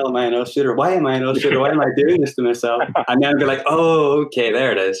the hell am I an illustrator? Why am I an illustrator? Why am I doing this to myself? And then I'll be like, oh, okay,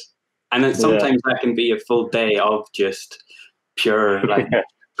 there it is. And then sometimes that can be a full day of just pure like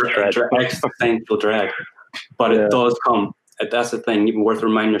existential dread. But it does come. That's the thing. Even worth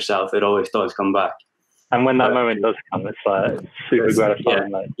reminding yourself, it always does come back. And when that moment does come, it's like super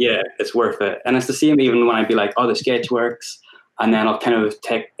gratifying. Yeah, it's worth it. And it's the same even when I'd be like, oh, the sketch works. And then I'll kind of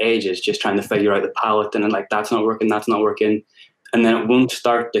take ages just trying to figure out the palette. And then like, that's not working. And then it won't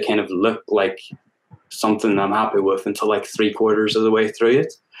start to kind of look like something I'm happy with until like 3/4 of the way through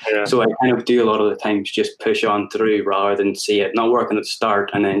it. Yeah. So I kind of do a lot of the times just push on through rather than see it not working at the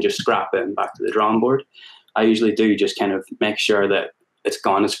start and then just scrap it and back to the drawing board. I usually do just kind of make sure that it's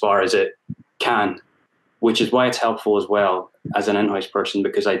gone as far as it can, which is why it's helpful as well as an in-house person,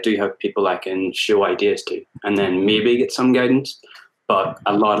 because I do have people I can show ideas to and then maybe get some guidance. But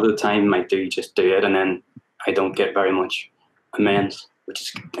a lot of the time I do just do it and then I don't get very much amends, which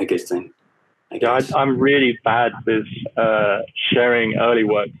is a good thing. Yeah, I'm really bad with sharing early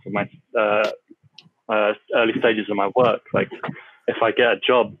work for my early stages of my work. Like, if I get a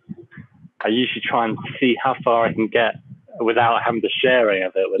job, I usually try and see how far I can get without having to share any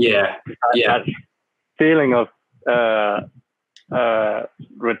of it. That feeling of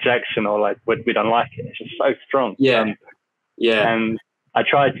rejection or like we don't like it, it's just so strong. And I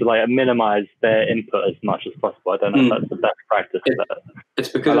try to like minimize their input as much as possible. I don't know if that's the best practice. It's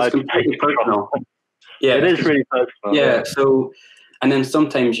because it's completely personal. Yeah, it is really personal. Yeah. So, and then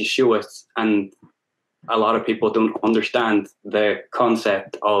sometimes you show it, and a lot of people don't understand the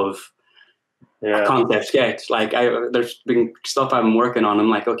concept of a concept sketch. Like, there's been stuff I've been working on. I'm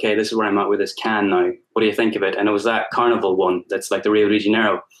like, okay, this is where I'm at with this can now. What do you think of it? And it was that carnival one that's like the Rio de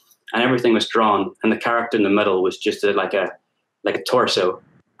Janeiro, and everything was drawn, and the character in the middle was just like a torso.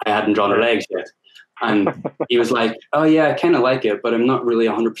 I hadn't drawn her legs yet. And he was like, oh yeah, I kind of like it, but I'm not really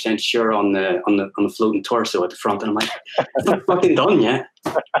 100% sure on the floating torso at the front. And I'm like, it's not fucking done yet.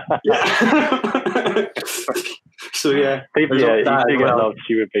 So yeah. You do get a lot of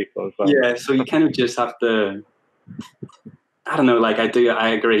stupid people as well. Yeah, so you kind of just have to, I don't know, like I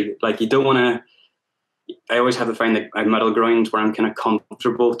agree. Like, you don't want to, I always have to find a middle ground where I'm kind of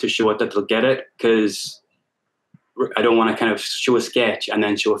comfortable to show it that they'll get it, because I don't want to kind of show a sketch and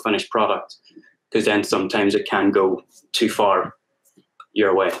then show a finished product, because then sometimes it can go too far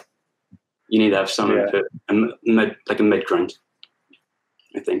your way. You need to have some input, like a mid ground,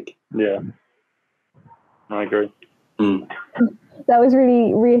 I think. Yeah, I agree. That was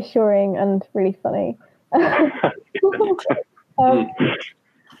really reassuring and really funny.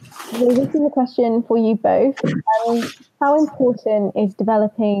 So this is a question for you both. How important is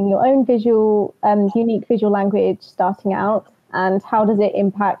developing your own unique visual language starting out, and how does it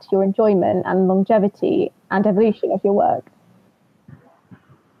impact your enjoyment and longevity and evolution of your work?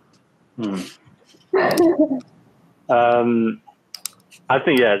 I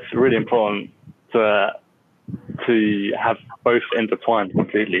think it's really important to have both intertwined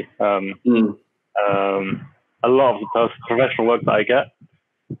completely. A lot of the professional work that I get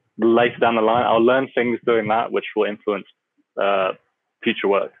later down the line, I'll learn things doing that which will influence future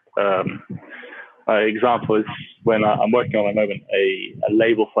work. Example is when I'm working on at the moment a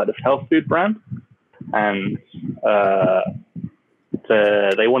label for this health food brand, and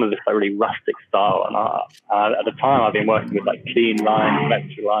they wanted this like really rustic style, and at the time I've been working with like clean lines,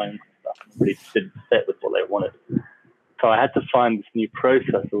 vector lines, and stuff, and it really didn't fit with what they wanted. So I had to find this new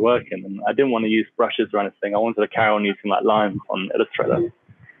process of working, and I didn't want to use brushes or anything. I wanted to carry on using like lines on Illustrator,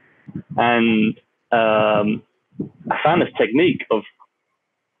 and I found this technique of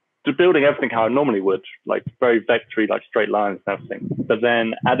building everything how I normally would, like very vectory, like straight lines and everything, but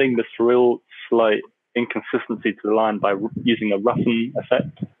then adding this real slight inconsistency to the line by using a roughen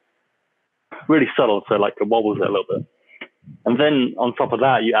effect. Really subtle, so like it wobbles it a little bit. And then on top of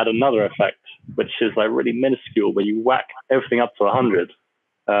that, you add another effect, which is like really minuscule, where you whack everything up to 100,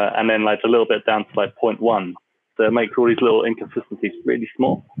 and then like a little bit down to like 0.1. So it makes all these little inconsistencies really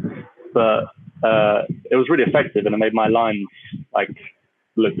small. But it was really effective, and it made my lines like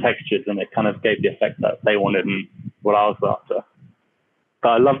look textured, and it kind of gave the effect that they wanted and what I was after. But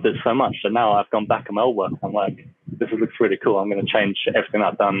I loved it so much that now I've gone back in my old work. I'm like, this looks really cool. I'm going to change everything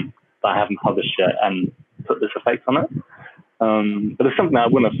I've done that I haven't published yet and put this effect on it. But it's something that I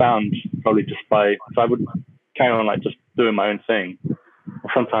wouldn't have found probably just by, so I would carry on like just doing my own thing.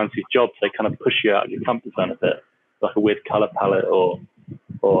 Sometimes these jobs, they kind of push you out of your comfort zone a bit, like a weird color palette or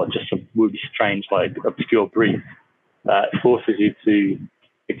just a really strange, like obscure brief that forces you to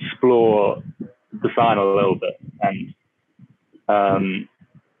explore design a little bit. And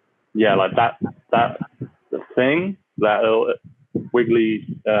like that the thing, that little wiggly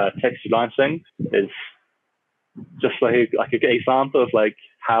textured line thing is just like a good example of like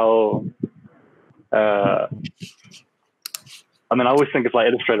how I mean, I always think of like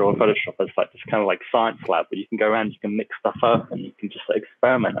Illustrator or Photoshop as like this kind of like science lab where you can go around, you can mix stuff up, and you can just like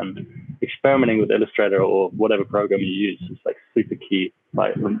experiment. And experimenting with Illustrator or whatever program you use is like super key,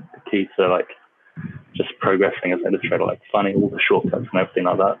 like the key to like just progressing as an Illustrator, like finding all the shortcuts and everything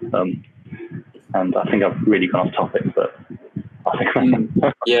like that. And I think I've really gone off topic, but I think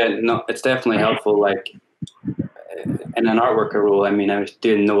yeah, no, it's definitely helpful. Like in an art worker role, I mean, I was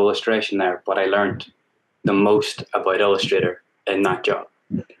doing no illustration there, but I learned the most about Illustrator in that job.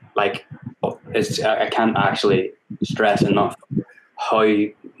 Like, I can't actually stress enough how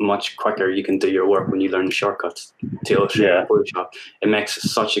much quicker you can do your work when you learn the shortcuts to Illustrator and Photoshop. It makes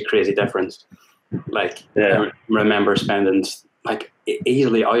such a crazy difference. Like, I remember spending like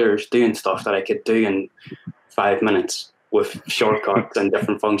easily hours doing stuff that I could do in 5 minutes with shortcuts and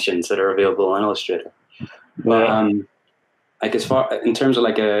different functions that are available in Illustrator. But like as far in terms of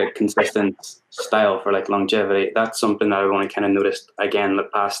like a consistent style for like longevity, that's something that I've only kind of noticed again the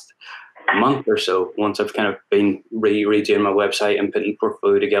past month or so. Once I've kind of been redoing my website and putting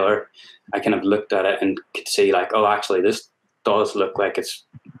portfolio together, I kind of looked at it and could see like, oh, actually this does look like it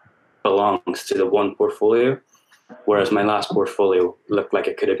belongs to the one portfolio, whereas my last portfolio looked like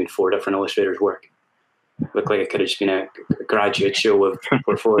it could have been 4 different illustrators' work. Looked like it could have just been a graduate show of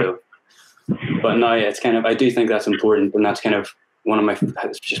portfolio. But no, it's kind of, I do think that's important, and that's kind of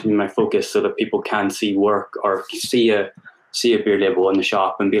it's just been my focus, so that people can see work or see a beer label in the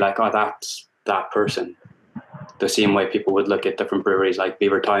shop and be like, oh, that's that person. The same way people would look at different breweries like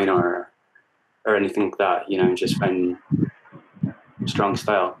Beavertown or anything like that, you know, and just find strong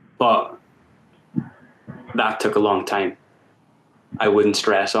style. But that took a long time. I wouldn't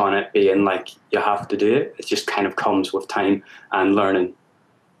stress on it being like you have to do it. It just kind of comes with time and learning.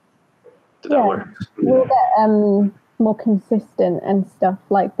 That works. We'll get more consistent and stuff.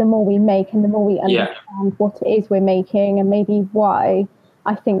 Like the more we make and the more we understand what it is we're making and maybe why,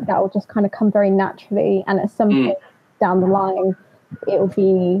 I think that will just kind of come very naturally. And at some point down the line, it will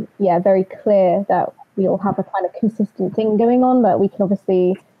be very clear that we'll have a kind of consistent thing going on that we can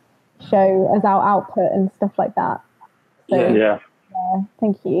obviously show as our output and stuff like that. So,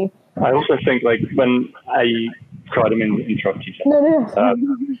 thank you. I also think like when I didn't interrupt you. No.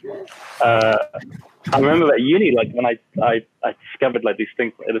 I remember at uni, like when I discovered like these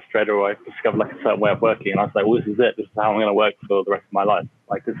things like Illustrator, or I discovered like a certain way of working, and I was like, well, this is it. This is how I'm going to work for the rest of my life.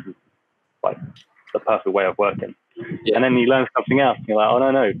 Like this is like the perfect way of working. Yeah. And then you learn something else, and you're like, oh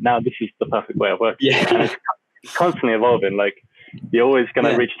no, now this is the perfect way of working. Yeah. And it's constantly evolving. Like you're always going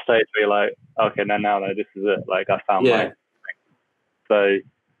to reach a stage where you're like, okay, no, this is it. Like I found mine. So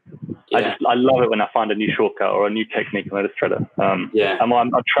I love it when I find a new shortcut or a new technique on Illustrator. And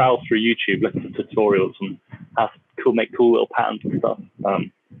I travel through YouTube looking for tutorials and how to make cool little patterns and stuff.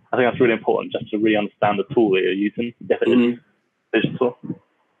 I think that's really important, just to really understand the tool that you're using, if it is digital.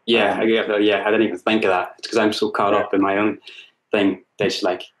 Yeah, I didn't even think of that. It's because I'm so caught up in my own thing that I just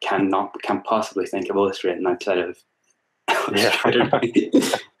like can't possibly think of Illustrating outside of Illustrator.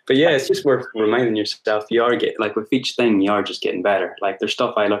 But yeah, it's just worth reminding yourself you are with each thing you are just getting better. Like there's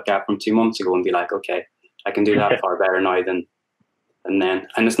stuff I look at from 2 months ago and be like, okay, I can do that far better now than then.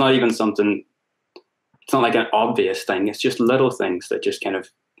 And it's not even something. It's not like an obvious thing. It's just little things that just kind of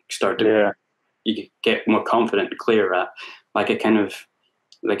start to you get more confident and clear at. Like it kind of,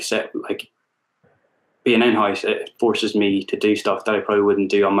 like I said, like being in-house, it forces me to do stuff that I probably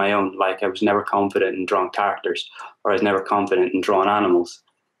wouldn't do on my own. Like I was never confident in drawing characters, or I was never confident in drawing animals.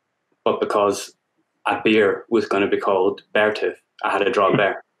 But because a bear was going to be called Beartooth, I had to draw a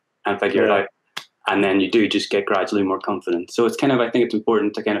bear and figure it out. And then you do just get gradually more confident. So it's kind of, I think it's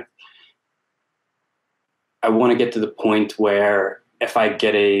important to kind of, I want to get to the point where if I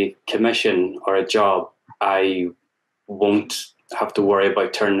get a commission or a job, I won't have to worry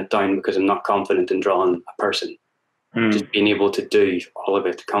about turning it down because I'm not confident in drawing a person. Just being able to do all of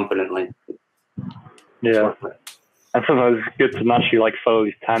it confidently. Yeah. And sometimes it's good to naturally follow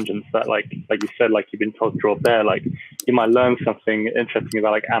these tangents that like you said, like you've been told to draw a bear, like you might learn something interesting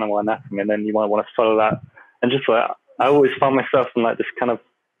about like animal anatomy, and then you might want to follow that. And just I always find myself in like this kind of,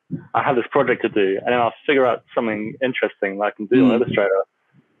 I have this project to do, and then I'll figure out something interesting that I can do on Illustrator,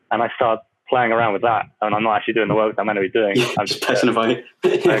 and I start playing around with that, and I'm not actually doing the work that I'm meant to be doing. I'm just passing about a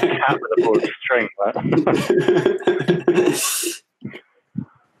cat with a board string.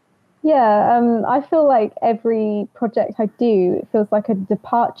 Yeah, I feel like every project I do, it feels like a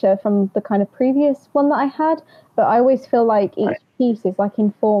departure from the kind of previous one that I had, but I always feel like each piece is like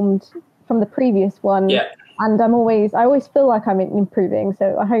informed from the previous one. Yeah. And I always feel like I'm improving,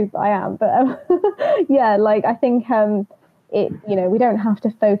 so I hope I am. But I think we don't have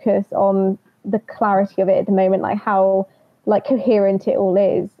to focus on the clarity of it at the moment, like how like coherent it all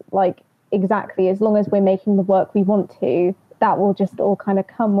is. Like exactly, as long as we're making the work we want to, that will just all kind of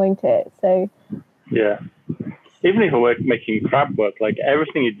come, won't it? So yeah, even if we're making crap work, like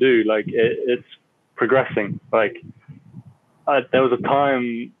everything you do, like it's progressing. Like there was a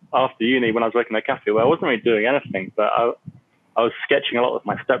time after uni when I was working at a cafe where I wasn't really doing anything, but I was sketching a lot with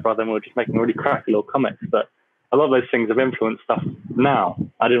my stepbrother, and we were just making really crappy little comics. But a lot of those things have influenced stuff now.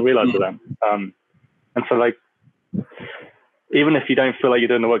 I didn't realize it then. And so like, even if you don't feel like you're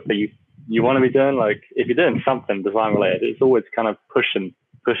doing the work that you want to be doing, like if you're doing something design related, it's always kind of pushing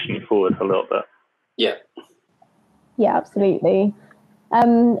you forward a little bit. Yeah, absolutely.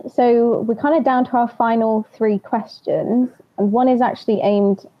 So we're kind of down to our final 3 questions, and one is actually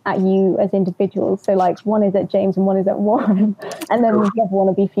aimed at you as individuals. So like one is at James and one is at Warren, and then the other one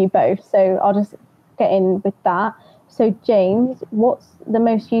will be for you both. So I'll just get in with that. So James, what's the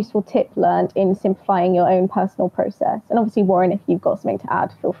most useful tip learned in simplifying your own personal process? And obviously Warren, if you've got something to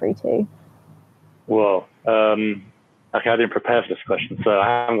add, feel free to. Well, okay, I didn't prepare for this question, so I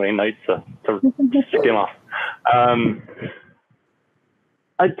haven't got any notes to skim off.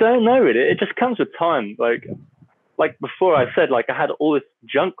 I don't know, really. It just comes with time. Like before I said, like I had all this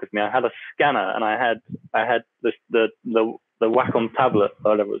junk with me. I had a scanner, and I had this the Wacom tablet,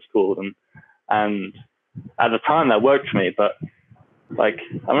 or whatever it's called, and at the time that worked for me. But like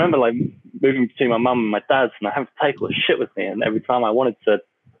I remember like moving between my mum and my dad's, and I had to take all the shit with me, and every time I wanted to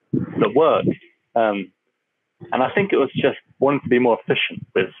work. And I think it was just wanting to be more efficient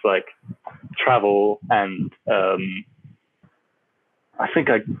with like travel, and I think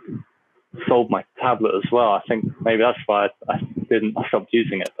I sold my tablet as well. I think maybe that's why I stopped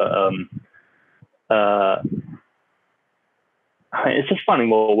using it. But I mean, it's just finding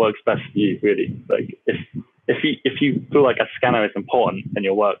what works best for you, really. Like if you feel like a scanner is important in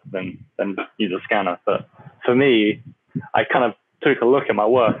your work, then use a scanner. But for me, I kind of took a look at my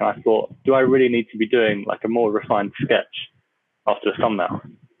work and I thought, do I really need to be doing like a more refined sketch after a thumbnail?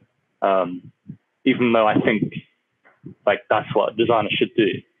 Even though I think like that's what a designer should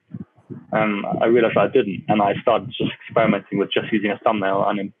do. I realized I didn't, and I started just experimenting with just using a thumbnail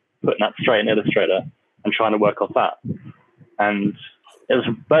and then putting that straight in Illustrator and trying to work off that. And it was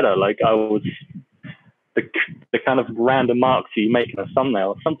better. Like the kind of random marks you make in a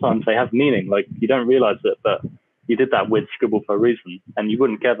thumbnail, sometimes they have meaning. Like you don't realize it, but you did that weird scribble for a reason, and you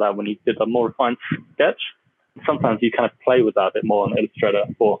wouldn't get that when you did a more refined sketch. Sometimes you kind of play with that a bit more on Illustrator,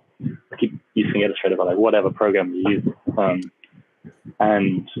 or keep using Illustrator, but like whatever program you use.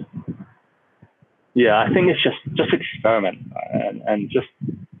 And yeah, I think it's just experiment and just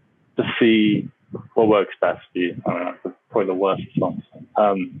to see what works best for you. I mean, that's probably the worst response.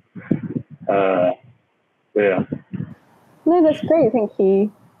 Yeah. No, that's great. Thank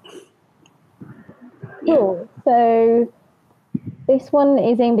you. Cool. So this one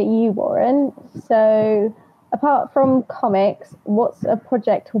is aimed at you, Warren. So apart from comics, what's a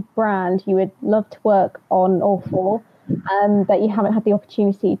project or brand you would love to work on or for that you haven't had the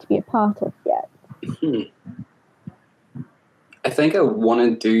opportunity to be a part of yet? I think I want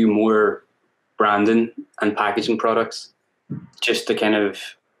to do more branding and packaging products, just to kind of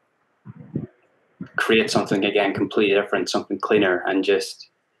create something again completely different, something cleaner, and just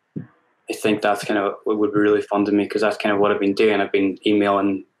I think that's kind of what would be really fun to me, because that's kind of what I've been doing. I've been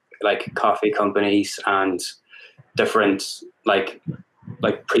emailing like coffee companies and different like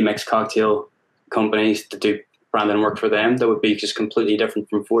pre-mixed cocktail companies to do branding work for them that would be just completely different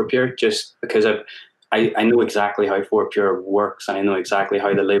from 4Pure, just because I know exactly how 4Pure works, and I know exactly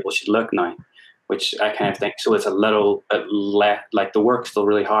how the label should look now, which I kind of think, so it's a little bit less, like the work's still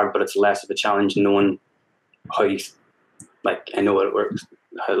really hard, but it's less of a challenge knowing how you, like, I know what it works,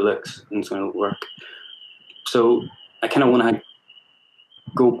 how it looks, and it's going to work. So I kind of want to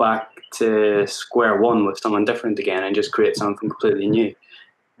go back to square one with someone different again and just create something completely new.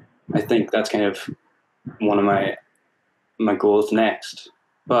 I think that's kind of one of my goals next.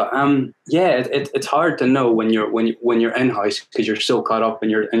 But yeah, it's hard to know when you're in house, because you're so caught up in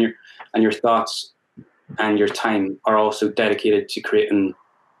your thoughts, and your time are also dedicated to creating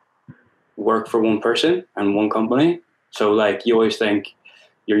work for one person and one company. So like you always think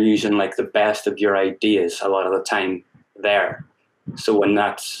you're using like the best of your ideas a lot of the time there. So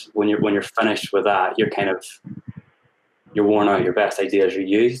when you're finished with that, you're worn out. Your best ideas are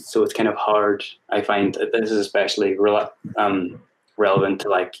used. So it's kind of hard. I find that this is especially relevant to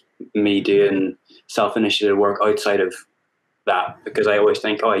like me doing self-initiated work outside of that, because I always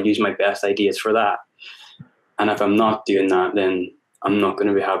think, I use my best ideas for that, and if I'm not doing that, then I'm not going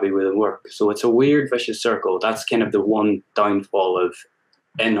to be happy with the work. So it's a weird vicious circle. That's kind of the one downfall of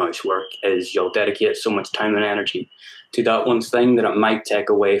in-house work, is you'll dedicate so much time and energy to that one thing that it might take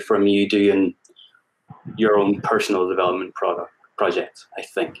away from you doing your own personal development project, I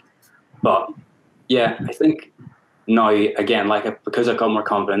think. But yeah, I think now, again, because I got more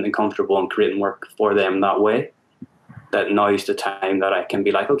confident and comfortable in creating work for them that way, that now is the time that I can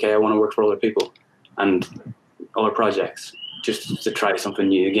be like, okay, I want to work for other people and other projects, just to try something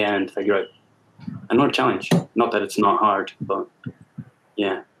new again and figure out another challenge. Not that it's not hard, but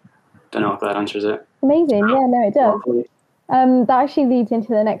yeah, don't know if that answers it. Amazing. Yeah, no, it does. That actually leads into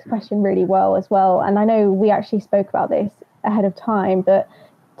the next question really well as well. And I know we actually spoke about this ahead of time, but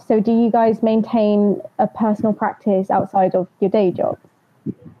so do you guys maintain a personal practice outside of your day job?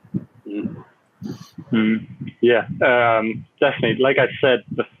 Yeah, definitely. Like I said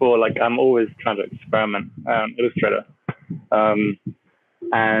before, like I'm always trying to experiment Illustrator.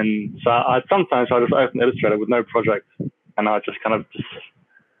 And so I sometimes I just open Illustrator with no project, and I just kind of just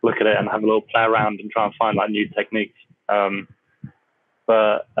look at it and have a little play around and try and find like new techniques.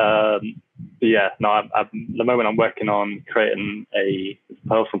 Yeah, no, at the moment I'm working on creating a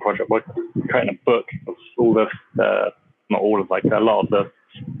personal project, creating a book of all the, not all of, like a lot of the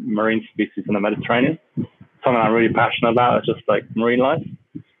marine species in the Mediterranean. Something I'm really passionate about is just like marine life.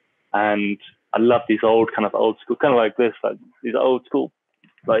 And I love these old school, kind of like this, like these old school,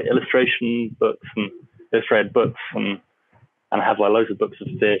 like illustration books and illustrated books, and I have like loads of books of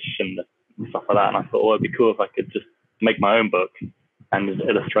fish and stuff like that. And I thought, it'd be cool if I could just make my own book and just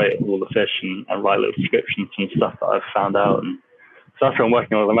illustrate all the fish and write little descriptions and stuff that I've found out. And so that's what I'm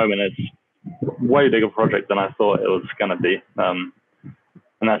working on at the moment. It's a way bigger project than I thought it was going to be. And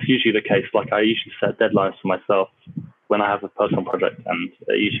that's usually the case. Like I usually set deadlines for myself when I have a personal project, and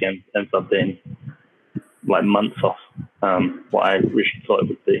it usually ends up being like months off what I originally thought it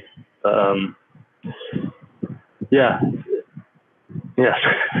would be. But yeah.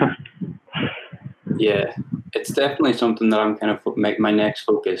 Yeah, it's definitely something that I'm kind of my next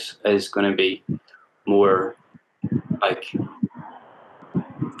focus is going to be more like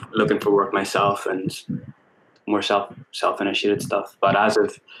looking for work myself and more self-initiated stuff. But as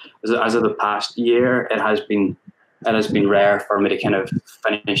of the past year, it has been rare for me to kind of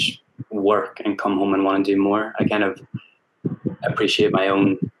finish work and come home and want to do more. I kind of appreciate my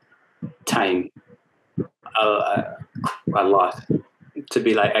own time a lot. To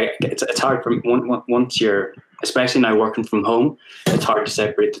be like, it's hard for once you're, especially now working from home, it's hard to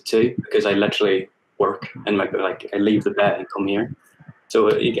separate the two, because I literally work and I leave the bed and come here.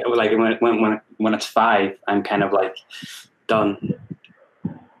 So you get, like when it's 5, I'm kind of like done,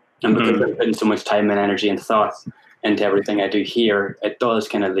 and because I'm putting so much time and energy and thought into everything I do here, it does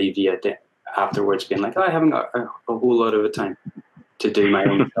kind of leave you afterwards being like, oh, I haven't got a whole lot of the time to do my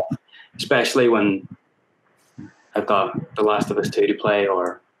own stuff, especially when I've got The Last of Us 2 to play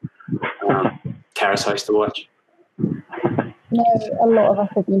or Terrace House to watch. No, a lot of us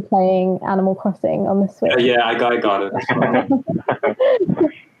have been playing Animal Crossing on the Switch. Yeah, I got it as well.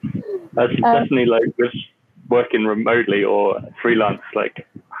 That's definitely like with working remotely or freelance. Like,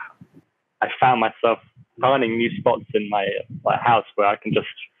 I found myself finding new spots in my house where I can just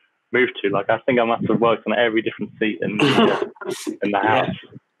move to. Like, I think I must have worked on every different seat in the house,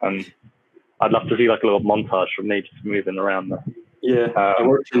 and I'd love to see like a little montage from me just moving around there. Yeah, I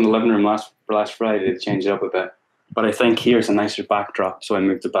worked in the living room last Friday to change it up a bit, but I think here's a nicer backdrop, so I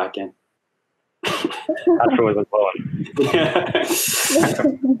moved it back in. That's always a fun.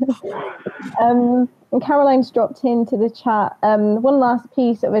 And Caroline's dropped into the chat. One last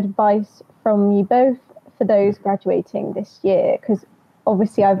piece of advice from you both for those graduating this year, because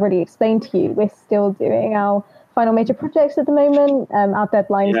obviously I've already explained to you we're still doing our final major projects at the moment. Our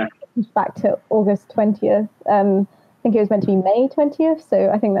deadline is pushed back to August 20th. I think it was meant to be May 20th, so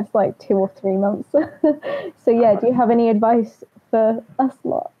I think that's like 2 or 3 months. So yeah, do you have any advice for us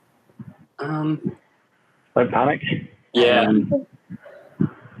lot? Don't panic. Yeah.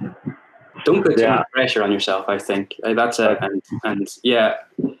 Don't put too much pressure on yourself, I think. That's it. And yeah,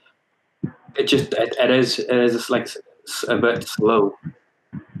 it is like a bit slow.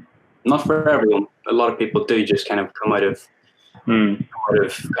 Not for everyone. A lot of people do just kind of come out of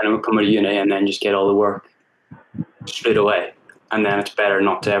uni and then just get all the work straight away. And then it's better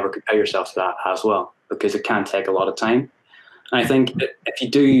not to ever compare yourself to that as well, because it can take a lot of time. And I think if you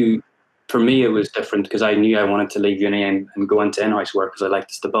do, for me, it was different because I knew I wanted to leave uni and go into in-house work because I liked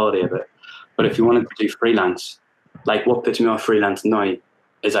the stability of it. But if you wanted to do freelance, like what puts me off freelance now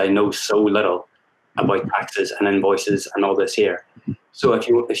is I know so little about taxes and invoices and all this here. So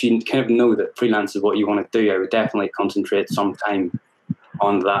if you kind of know that freelance is what you want to do, I would definitely concentrate some time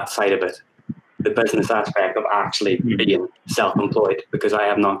on that side of it, the business aspect of actually being self-employed, because I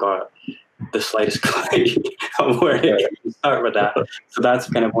have not got the slightest clue of where to start with that. So that's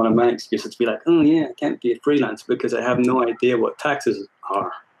kind of one of my excuses to be like, oh yeah, I can't be a freelance because I have no idea what taxes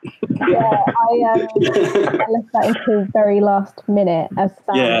are. Yeah, I left that until very last minute, as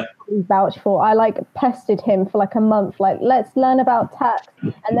Sam vouched for. I like pestered him for like a month, like, let's learn about tax,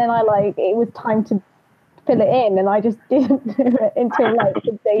 and then it was time to fill it in, and I just didn't do it until like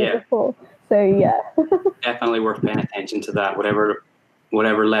the day before. So yeah, definitely worth paying attention to that.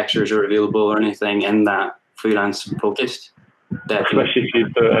 Whatever lectures are available or anything in that freelance focused. Definitely. Especially if you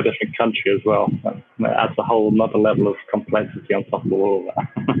do a different country as well. That adds a whole another level of complexity on top of all of that.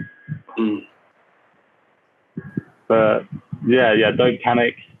 But yeah, don't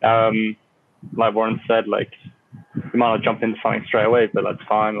panic. Like Warren said, like, you might not jump into something straight away, but that's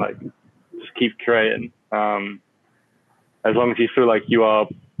fine. Like, just keep creating. As long as you feel like you are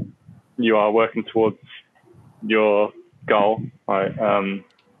working towards your goal, right?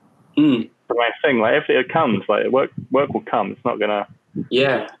 The main thing, like, if it comes, like, work will come. It's not gonna.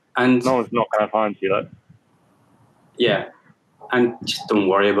 Yeah, and no one's not gonna find you, like. Yeah, and just don't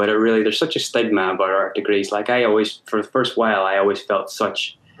worry about it. Really, there's such a stigma about art degrees. Like, for the first while, I always felt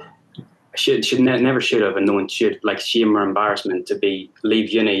such. Never should have, and no one should, like, shame or embarrassment to leave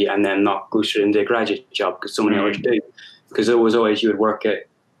uni and then not go straight into a graduate job, because so many others do. Because it was always you work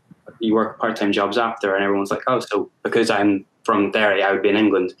part-time jobs after, and everyone's like, oh, so because I'm from Derry, I would be in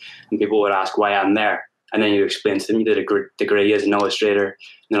England, and people would ask why I'm there, and then you explain to them you did a degree as an illustrator, and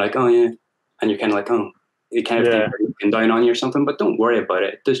they're like, oh yeah, and you're kind of like, oh, you kind of think they're looking down on you or something, but don't worry about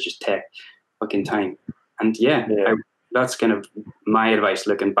it. It does just take fucking time. And that's kind of my advice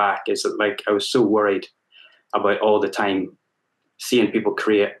looking back, is that, like, I was so worried about all the time seeing people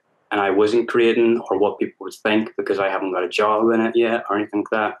create and I wasn't creating, or what people would think because I haven't got a job in it yet or anything like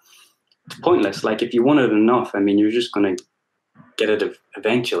that. It's pointless. Like, if you want it enough, I mean, you're just going to get it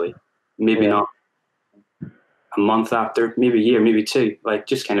eventually. Maybe not a month after, maybe a year, maybe 2. Like,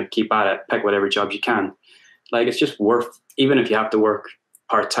 just kind of keep at it, pick whatever job you can. Like, it's just worth, even if you have to work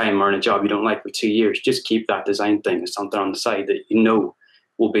part-time or in a job you don't like for 2 years, just keep that design thing as something on the side that you know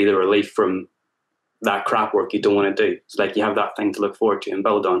will be the relief from that crap work you don't want to do. It's like you have that thing to look forward to and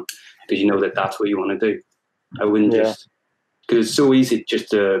build on, because you know that that's what you want to do. I wouldn't just, because it's so easy just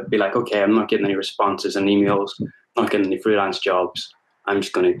to be like, okay, I'm not getting any responses and emails, not getting any freelance jobs, I'm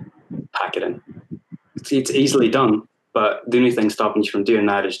just going to pack it in. It's easily done, but the only thing stopping you from doing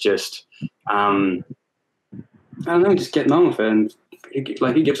that is just, I don't know, just getting on with it. And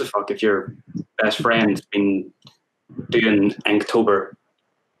like, who gives a fuck if your best friend's been doing Inktober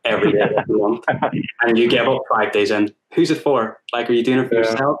every day of the month, and you give up 5 days in. Who's it for? Like, are you doing it for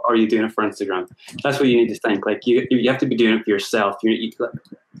yourself, or are you doing it for Instagram? That's what you need to think. Like, you have to be doing it for yourself.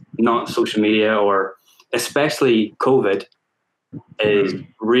 Not social media, or especially COVID is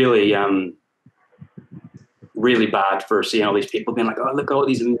really really bad for seeing all these people being like, oh, look at all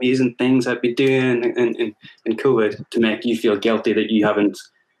these amazing things I've been doing in COVID, to make you feel guilty that you haven't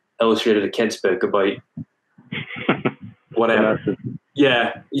illustrated a kid's book about whatever.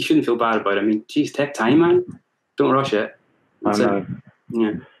 Yeah, you shouldn't feel bad about it. I mean, geez, take time, man. Don't rush it. That's I know. it.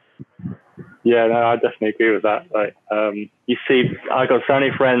 Yeah. Yeah, no, I definitely agree with that. Like, you see, I got so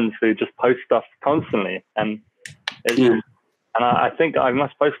many friends who just post stuff constantly, and and I think I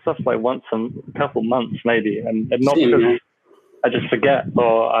must post stuff like once a couple months maybe, and not because I just forget,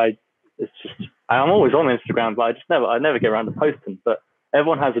 or it's just I'm always on Instagram, but I never get around to posting. But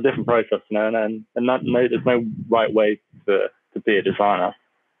everyone has a different process, you know, and there's no right way to be a designer.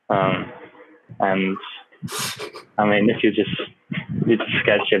 And I mean, if you're just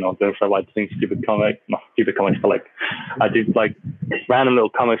sketching or doing stuff, like doing stupid comics, but like I do like random little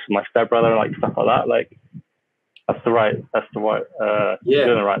comics with my stepbrother, like stuff like that. Like that's the right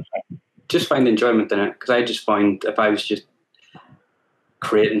doing the right thing. Just find enjoyment in it, because I just find if I was just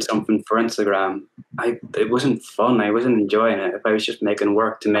creating something for Instagram, it wasn't fun. I wasn't enjoying it. If I was just making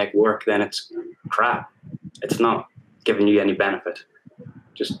work to make work, then it's crap. It's not giving you any benefit.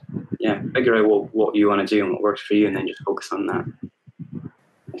 Just figure out what you want to do and what works for you, and then just focus on that,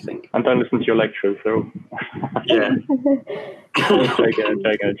 I think. And don't listen to your lecturers. So yeah.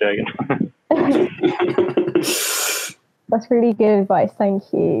 joking. That's really good advice.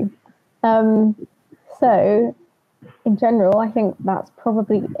 Thank you. So, in general, I think that's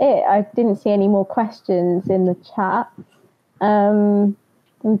probably it. I didn't see any more questions in the chat.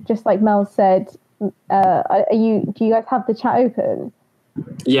 Just like Mel said, do you guys have the chat open?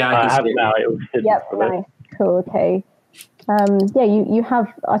 Yeah, I have it now. It was hidden. Yep, nice. Cool, okay. You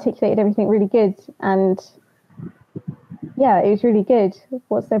have articulated everything really good, and yeah, it was really good.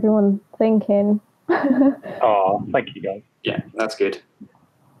 What's everyone thinking? Oh, thank you guys. Yeah, that's good.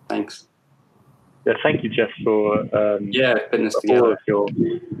 Thanks. Yeah, thank you, Jeff, for putting this all together. of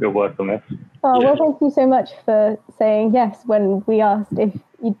your work on this. Oh, well, thank you so much for saying yes when we asked if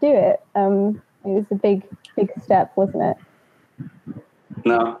you'd do it. It was a big step, wasn't it?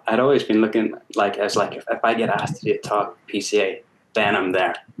 No, I'd always been looking as if I get asked to do a talk PCA, then I'm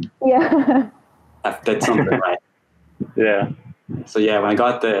there. Yeah. I've did something right. Yeah. So yeah,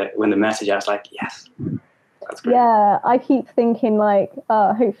 when the message, I was like, yes, that's great. Yeah, I keep thinking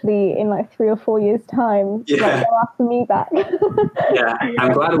hopefully in 3 or 4 years' time, they'll ask me back. Yeah,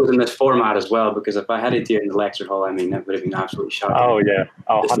 I'm glad it was in this format as well, because if I had it here in the lecture hall, I mean, it would have been absolutely shocking. Oh yeah,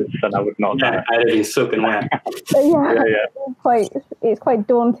 100%. I would not. Yeah, I'd have been soaking wet. It's quite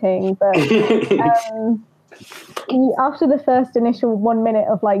daunting, but after the first initial 1 minute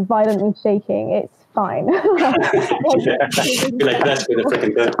of violently shaking, it's fine. Be like, that's with the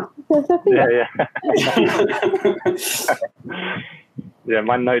freaking good. Yeah,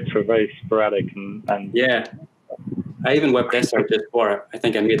 my notes were very sporadic and yeah. I even whipped this out just for it. I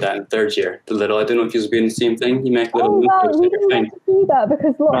think I made that in 3rd year. I don't know if you're doing the same thing. You make little notes in your thing. Do that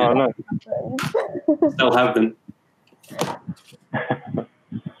because no. Still have them.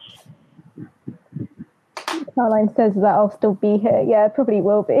 Caroline says that I'll still be here. Yeah, it probably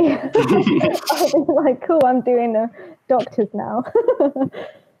will be. I'll be cool, I'm doing a doctor's now.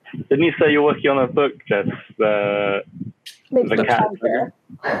 Didn't you say you're working on a book, Jess? The tiger.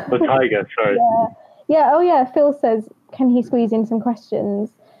 The tiger, sorry. Yeah. Oh yeah, Phil says, can he squeeze in some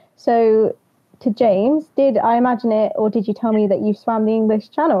questions? So to James, did I imagine it, or did you tell me that you swam the English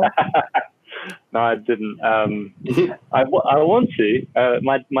Channel? No, I didn't. I want to.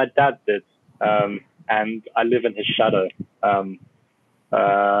 My dad did. And I live in his shadow.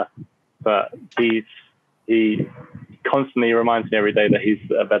 But he constantly reminds me every day that he's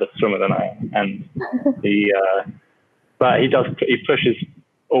a better swimmer than I am, and but he pushes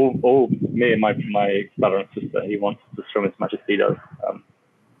all me and my brother and sister. He wants to swim as much as he does.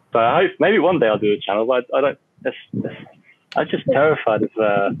 So I hope maybe one day I'll do a channel, but I don't. I'm just terrified of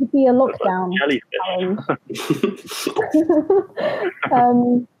it could be a lockdown challenge.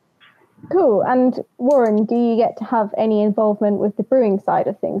 Cool. And Warren, do you get to have any involvement with the brewing side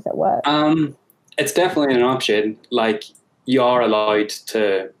of things at work? It's definitely an option. You are allowed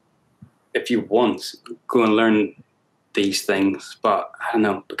to, if you want, go and learn these things. But I don't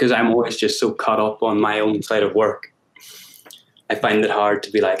know, because I'm always just so caught up on my own side of work. I find it hard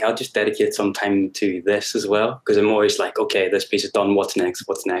to be I'll just dedicate some time to this as well. Because I'm always okay, this piece is done. What's next?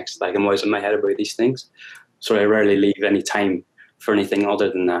 I'm always in my head about these things. So I rarely leave any time for anything other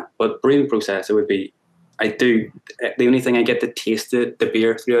than that. But brewing process, it would be, the only thing I get to taste the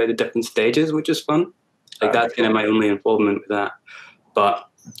beer throughout the different stages, which is fun. Like that's kind of my only involvement with that. But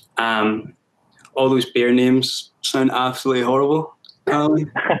all those beer names sound absolutely horrible. Yeah,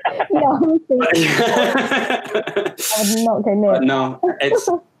 honestly, I would not go near. But no, it's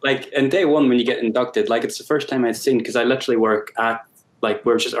like in day one when you get inducted, like it's the first time I'd seen, because I literally work at, like,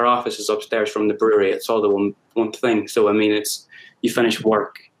 we're just, our office is upstairs from the brewery. It's all the one thing. So I mean, it's, you finish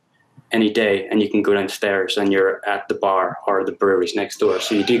work any day and you can go downstairs and you're at the bar or the brewery's next door.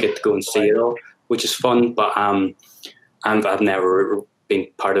 So you do get to go and see it all, which is fun. But I've never been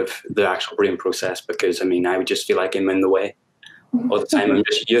part of the actual brewing process, because I mean, I would just feel like I'm in the way all the time. I'm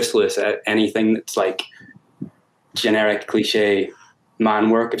just useless at anything that's like generic cliche man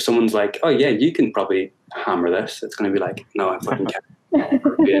work. If someone's like, oh yeah, you can probably hammer this, it's going to be like, no, I fucking can't.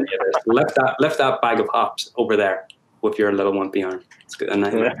 Lift that bag of hops over there with your little wimpy arm. It's good. And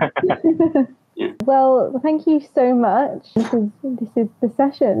Well, thank you so much. This is the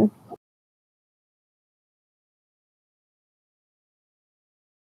session.